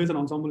it's always an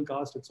ensemble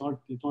cast. It's not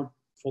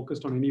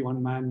focused on any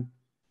one man.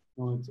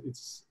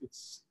 It's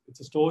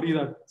a story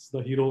that's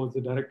the hero, it's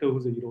the director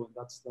who's the hero, and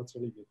that's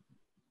really good.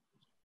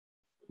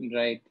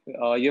 Right.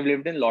 You've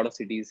lived in a lot of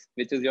cities.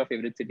 Which is your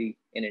favorite city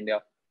in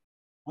India?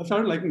 I've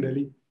started liking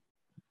Delhi.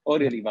 Oh,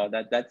 really? Wow,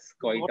 that's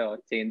quite a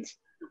change.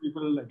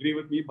 People agree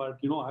with me, but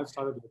I've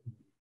started liking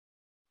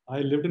Delhi. I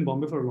lived in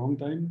Bombay for a long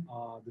time.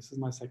 This is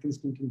my second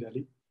stint in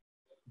Delhi,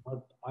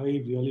 but I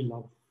really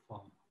love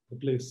the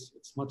place.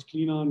 It's much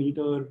cleaner,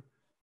 neater.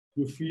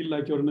 You feel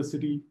like you're in a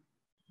city.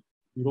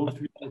 You don't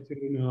feel like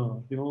you're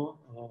in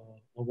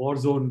a war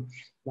zone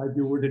like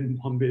you would in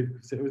Bombay,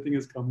 because everything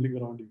is crumbling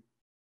around you.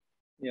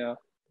 Yeah.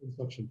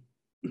 Construction.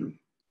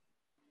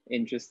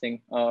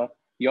 Interesting.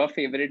 Your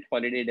favorite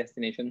holiday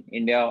destination,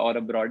 India or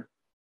abroad?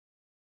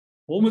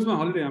 Home is my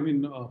holiday. I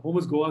mean, home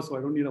is Goa, so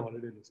I don't need a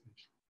holiday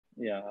destination.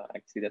 Yeah,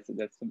 actually, that's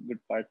a good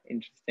part.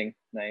 Interesting.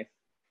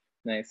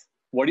 Nice.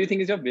 What do you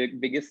think is your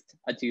biggest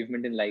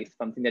achievement in life?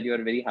 Something that you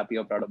are very happy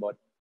or proud about?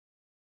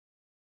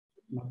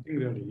 Nothing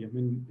really. I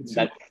mean,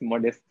 that's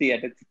modesty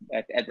at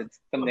its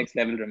some next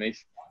level,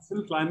 Ramesh. I'm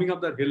still climbing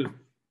up that hill.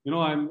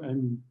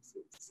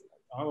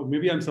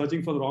 Maybe I'm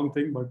searching for the wrong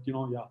thing, but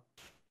yeah.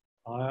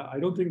 I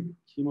don't think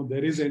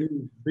there is any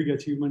big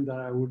achievement that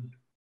I would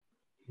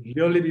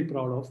really be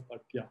proud of.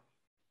 But yeah,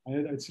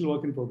 it's still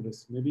work in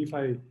progress. Maybe if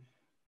I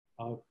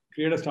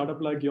create a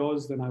startup like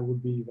yours, then I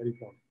would be very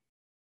proud.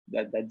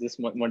 That's just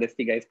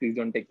modesty, guys. Please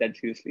don't take that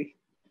seriously.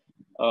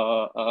 Who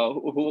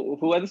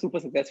are the super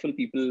successful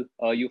people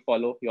you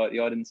follow?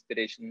 Your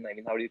inspiration. I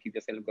mean, how do you keep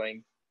yourself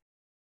going?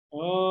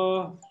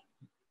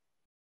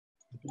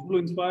 People who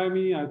inspire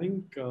me, I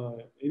think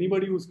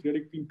anybody who's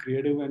being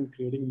creative and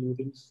creating new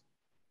things.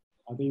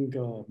 I think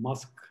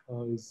Musk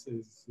is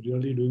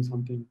really doing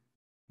something.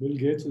 Bill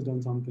Gates has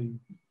done something.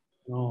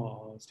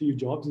 Steve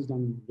Jobs has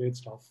done great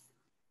stuff.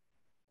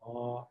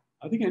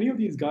 I think any of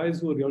these guys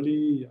who are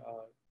really,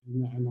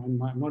 and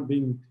I'm not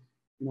being,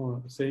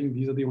 saying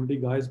these are the only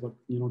guys, but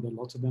there are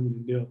lots of them in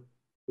India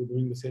who are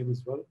doing the same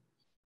as well.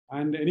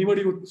 And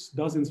anybody who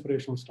does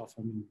inspirational stuff,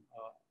 I mean,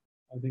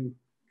 I think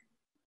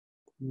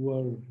who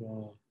are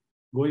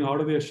going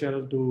out of their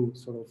shell to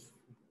sort of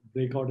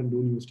break out and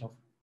do new stuff,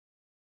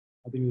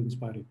 I think is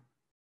inspiring.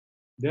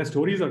 Their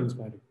stories are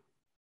inspiring.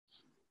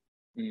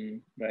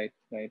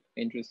 Right.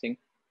 Interesting.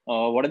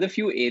 What are the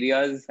few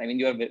areas, I mean,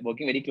 you are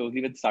working very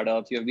closely with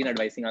startups. You have been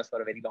advising us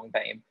for a very long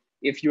time.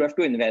 If you have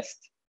to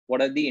invest,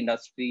 what are the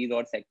industries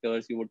or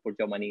sectors you would put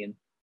your money in?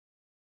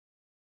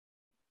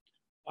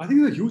 I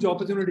think it's a huge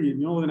opportunity,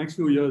 over the next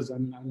few years.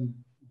 And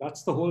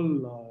that's the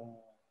whole,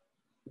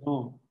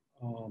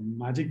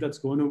 magic that's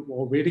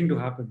waiting to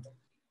happen.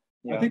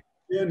 Yeah. I think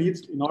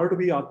in order to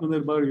be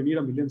Atmanirbhar, you need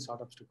 1 million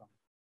startups to come.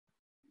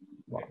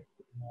 Wow.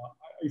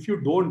 If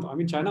you don't, I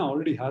mean, China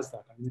already has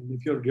that. I mean,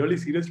 if you're really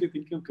seriously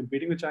thinking of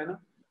competing with China,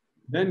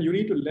 then you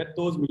need to let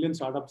those 1 million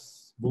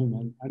startups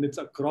boom. And it's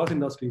across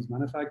industries,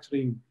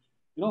 manufacturing.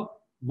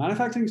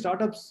 Manufacturing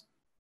startups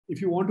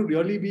if you want to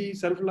really be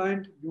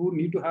self-reliant, you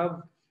need to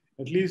have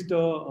at least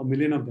a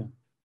million of them.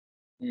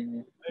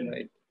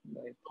 Right.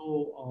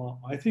 So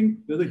I think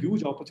there's a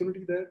huge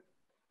opportunity there.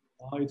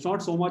 It's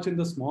not so much in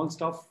the small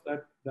stuff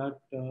that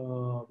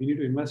we need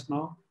to invest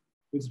now.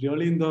 It's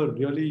really in the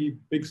really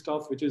big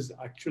stuff, which is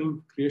actual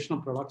creation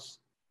of products,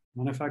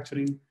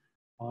 manufacturing.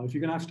 If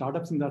you can have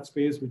startups in that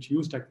space which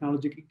use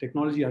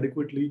technology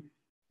adequately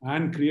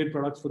and create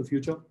products for the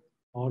future,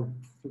 or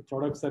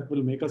products that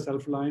will make us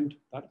self-reliant,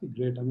 that'd be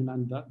great. I mean,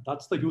 and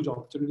that's the huge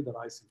opportunity that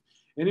I see.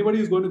 Anybody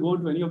who's going to go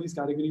into any of these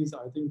categories,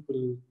 I think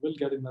will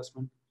get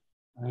investment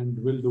and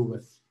will do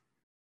well.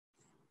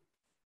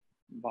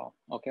 Wow.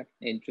 Okay.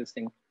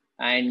 Interesting.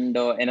 And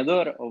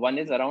another one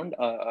is around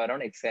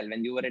Excel.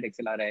 When you were at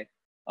XLRI,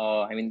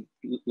 I mean,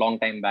 long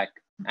time back,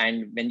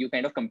 and when you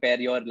kind of compare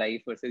your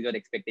life versus your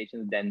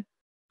expectations, then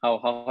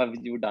how have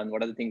you done?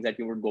 What are the things that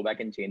you would go back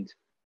and change,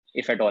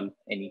 if at all,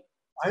 any?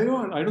 I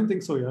don't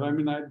think so. Yeah, I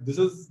mean, this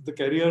is the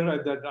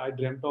career that I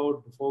dreamt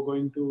out before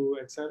going to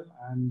Excel,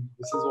 and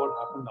this is what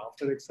happened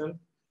after Excel,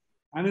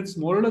 and it's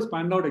more or less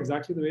panned out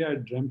exactly the way I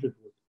dreamt it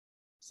would.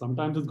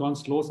 Sometimes it's gone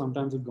slow,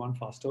 sometimes it's gone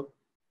faster.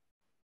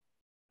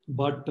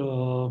 But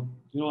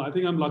I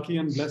think I'm lucky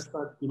and blessed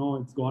that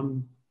it's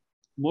gone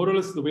more or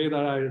less the way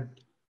that I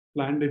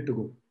planned it to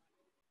go.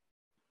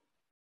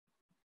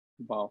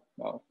 Wow,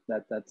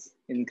 that's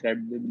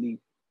incredibly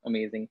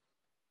amazing.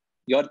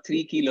 Your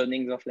 3 key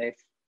learnings of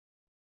life.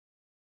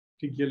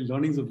 3 key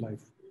learnings of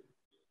life.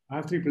 I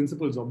have 3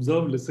 principles: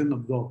 observe, listen,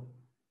 absorb.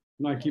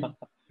 I keep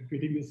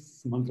repeating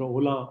this mantra,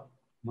 Ola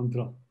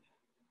mantra.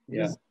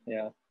 Yeah.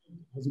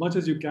 As much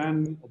as you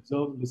can,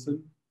 observe,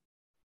 listen,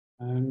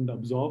 and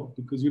absorb,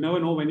 because you never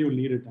know when you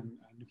need it. And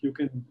if you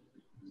can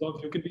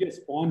absorb, you can be a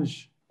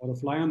sponge or a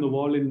fly on the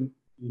wall in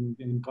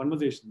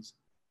conversations.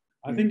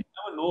 I think you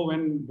never know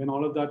when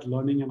all of that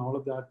learning and all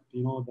of that,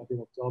 that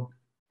you've absorbed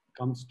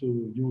comes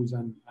to use.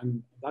 And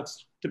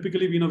that's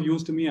typically been of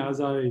use to me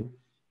as I,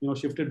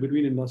 shifted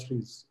between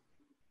industries.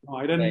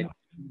 I didn't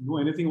know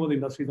anything about the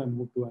industries I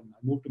moved to. And I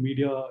moved to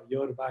media a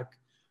year back.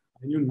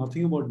 I knew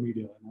nothing about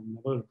media. And I've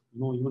never,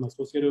 even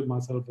associated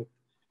myself with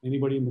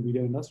anybody in the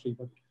media industry.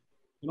 But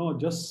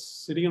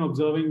just sitting and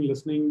observing,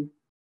 listening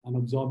and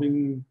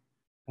absorbing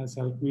has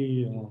helped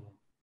me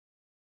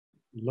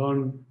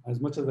learn as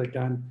much as I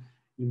can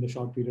in the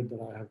short period that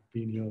I have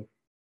been here,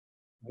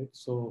 right?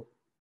 So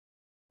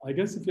I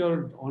guess if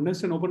you're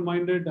honest and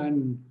open-minded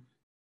and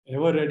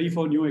ever ready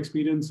for new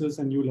experiences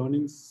and new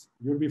learnings,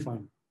 you'll be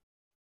fine.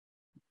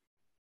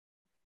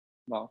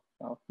 Wow.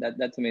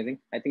 That's amazing.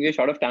 I think we're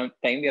short of time.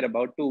 We are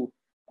about to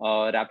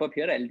wrap up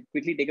here. I'll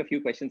quickly take a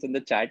few questions in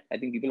the chat. I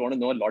think people want to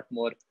know a lot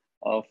more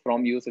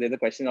from you. So there's a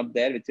question up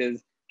there, which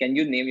is, can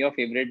you name your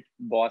favorite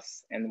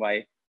boss and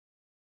why?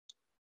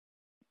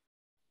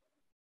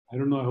 I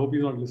don't know. I hope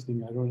he's not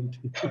listening. I don't.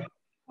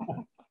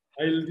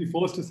 I'll be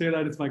forced to say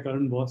that it's my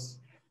current boss.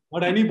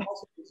 But any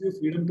boss gives you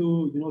freedom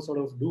to, sort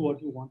of do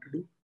what you want to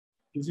do.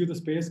 Gives you the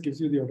space, gives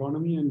you the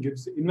autonomy, and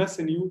invests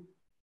in you.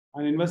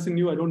 And invest in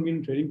you, I don't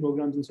mean training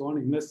programs and so on.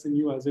 Invest in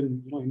you as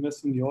in,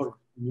 invest in your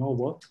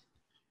work.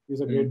 Is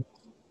a great.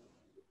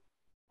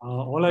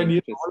 All I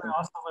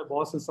ask of my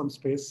boss is some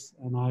space,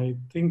 and I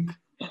think,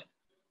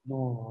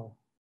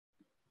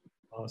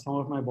 some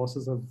of my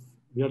bosses have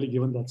really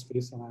given that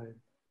space, and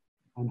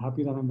I'm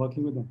happy that I'm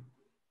working with them.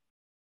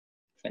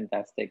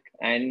 Fantastic.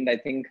 And I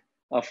think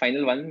a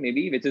final one,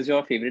 maybe, which is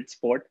your favorite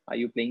sport? Are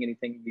you playing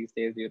anything these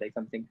days? Do you like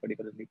something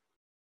particularly?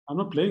 I'm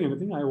not playing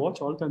anything. I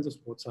watch all kinds of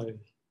sports. I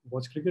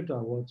watch cricket.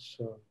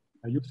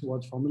 I used to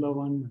watch Formula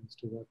 1. I used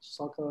to watch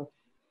soccer,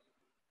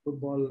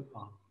 football.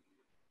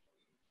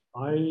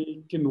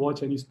 I can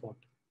watch any sport.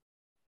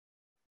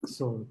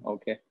 So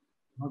okay.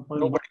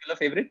 No particular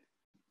favorite?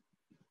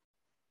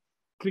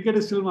 Cricket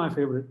is still my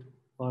favorite,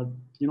 but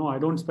I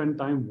don't spend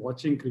time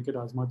watching cricket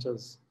as much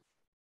as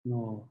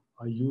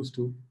I used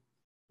to,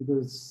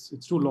 because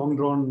it's too long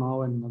drawn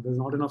now, and there's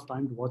not enough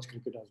time to watch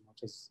cricket as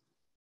much as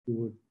you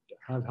would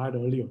have had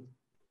earlier.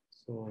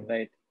 So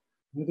right.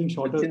 Anything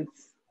shorter. But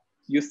since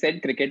you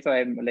said cricket, so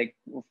I'm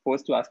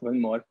forced to ask one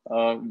more.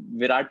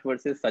 Virat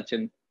versus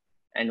Sachin,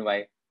 and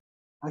why?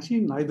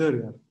 Actually,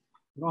 neither.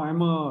 Yeah.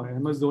 I'm a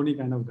MS Dhoni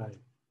kind of guy.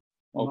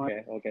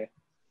 Okay.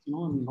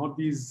 Not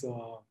these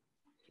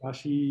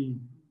flashy,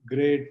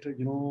 great,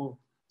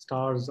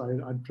 stars.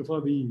 I'd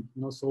prefer the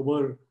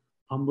sober,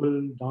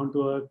 humble, down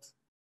to earth,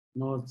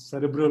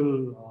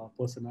 cerebral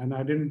person. And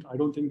I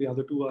don't think the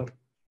other two are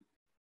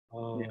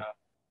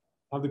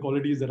have the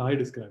qualities that I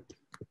described.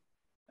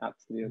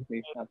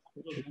 Absolutely.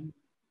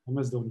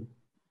 MS Dhoni.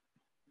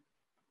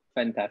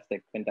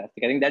 Fantastic. I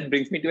think that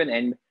brings me to an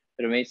end.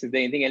 Ramesh, is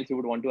there anything else you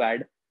would want to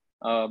add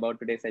about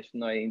today's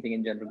session or anything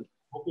in general?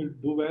 I hope you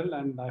do well,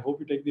 and I hope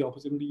you take the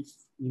opportunity,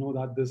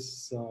 that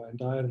this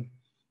entire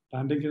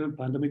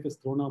pandemic has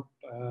thrown up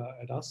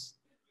at us.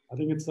 I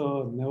think it's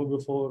a never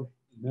before,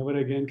 never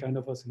again kind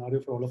of a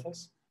scenario for all of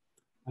us.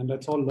 And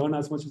let's all learn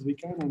as much as we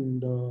can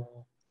and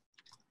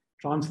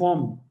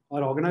transform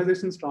our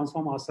organizations,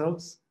 transform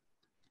ourselves,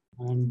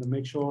 and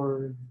make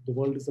sure the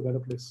world is a better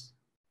place.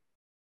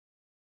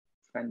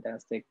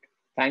 Fantastic.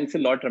 Thanks a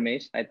lot,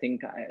 Ramesh. I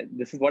think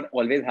this is what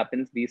always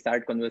happens. We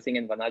start conversing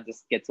and 1 hour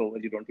just gets over.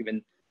 You don't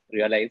even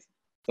realize.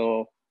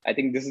 So I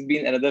think this has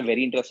been another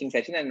very interesting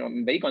session, and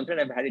I'm very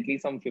confident I've had at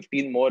least some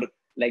 15 more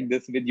like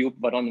this with you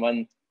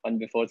one-on-one on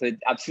before. So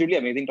it's absolutely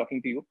amazing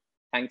talking to you.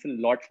 Thanks a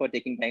lot for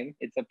taking time.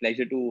 It's a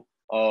pleasure to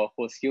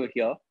host you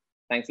here.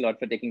 Thanks a lot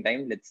for taking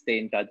time. Let's stay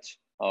in touch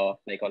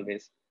like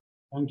always.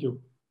 Thank you.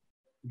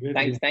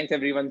 Thanks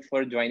everyone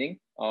for joining.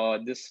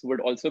 This would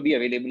also be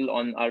available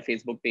on our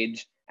Facebook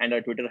page and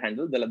our Twitter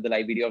handle. The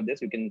live video of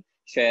this you can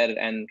share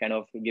and kind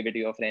of give it to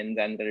your friends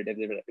and relatives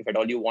if at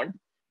all you want.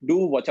 Do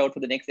watch out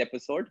for the next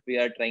episode. We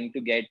are trying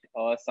to get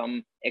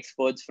some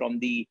experts from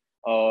the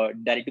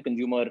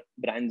direct-to-consumer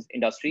brands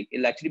industry.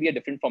 It'll actually be a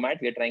different format.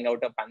 We are trying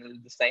out a panel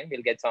this time.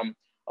 We'll get some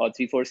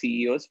 3-4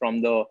 CEOs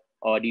from the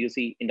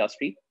D2C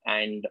industry,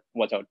 and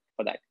watch out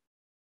for that.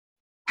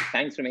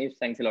 Thanks, Ramesh.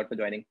 Thanks a lot for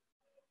joining.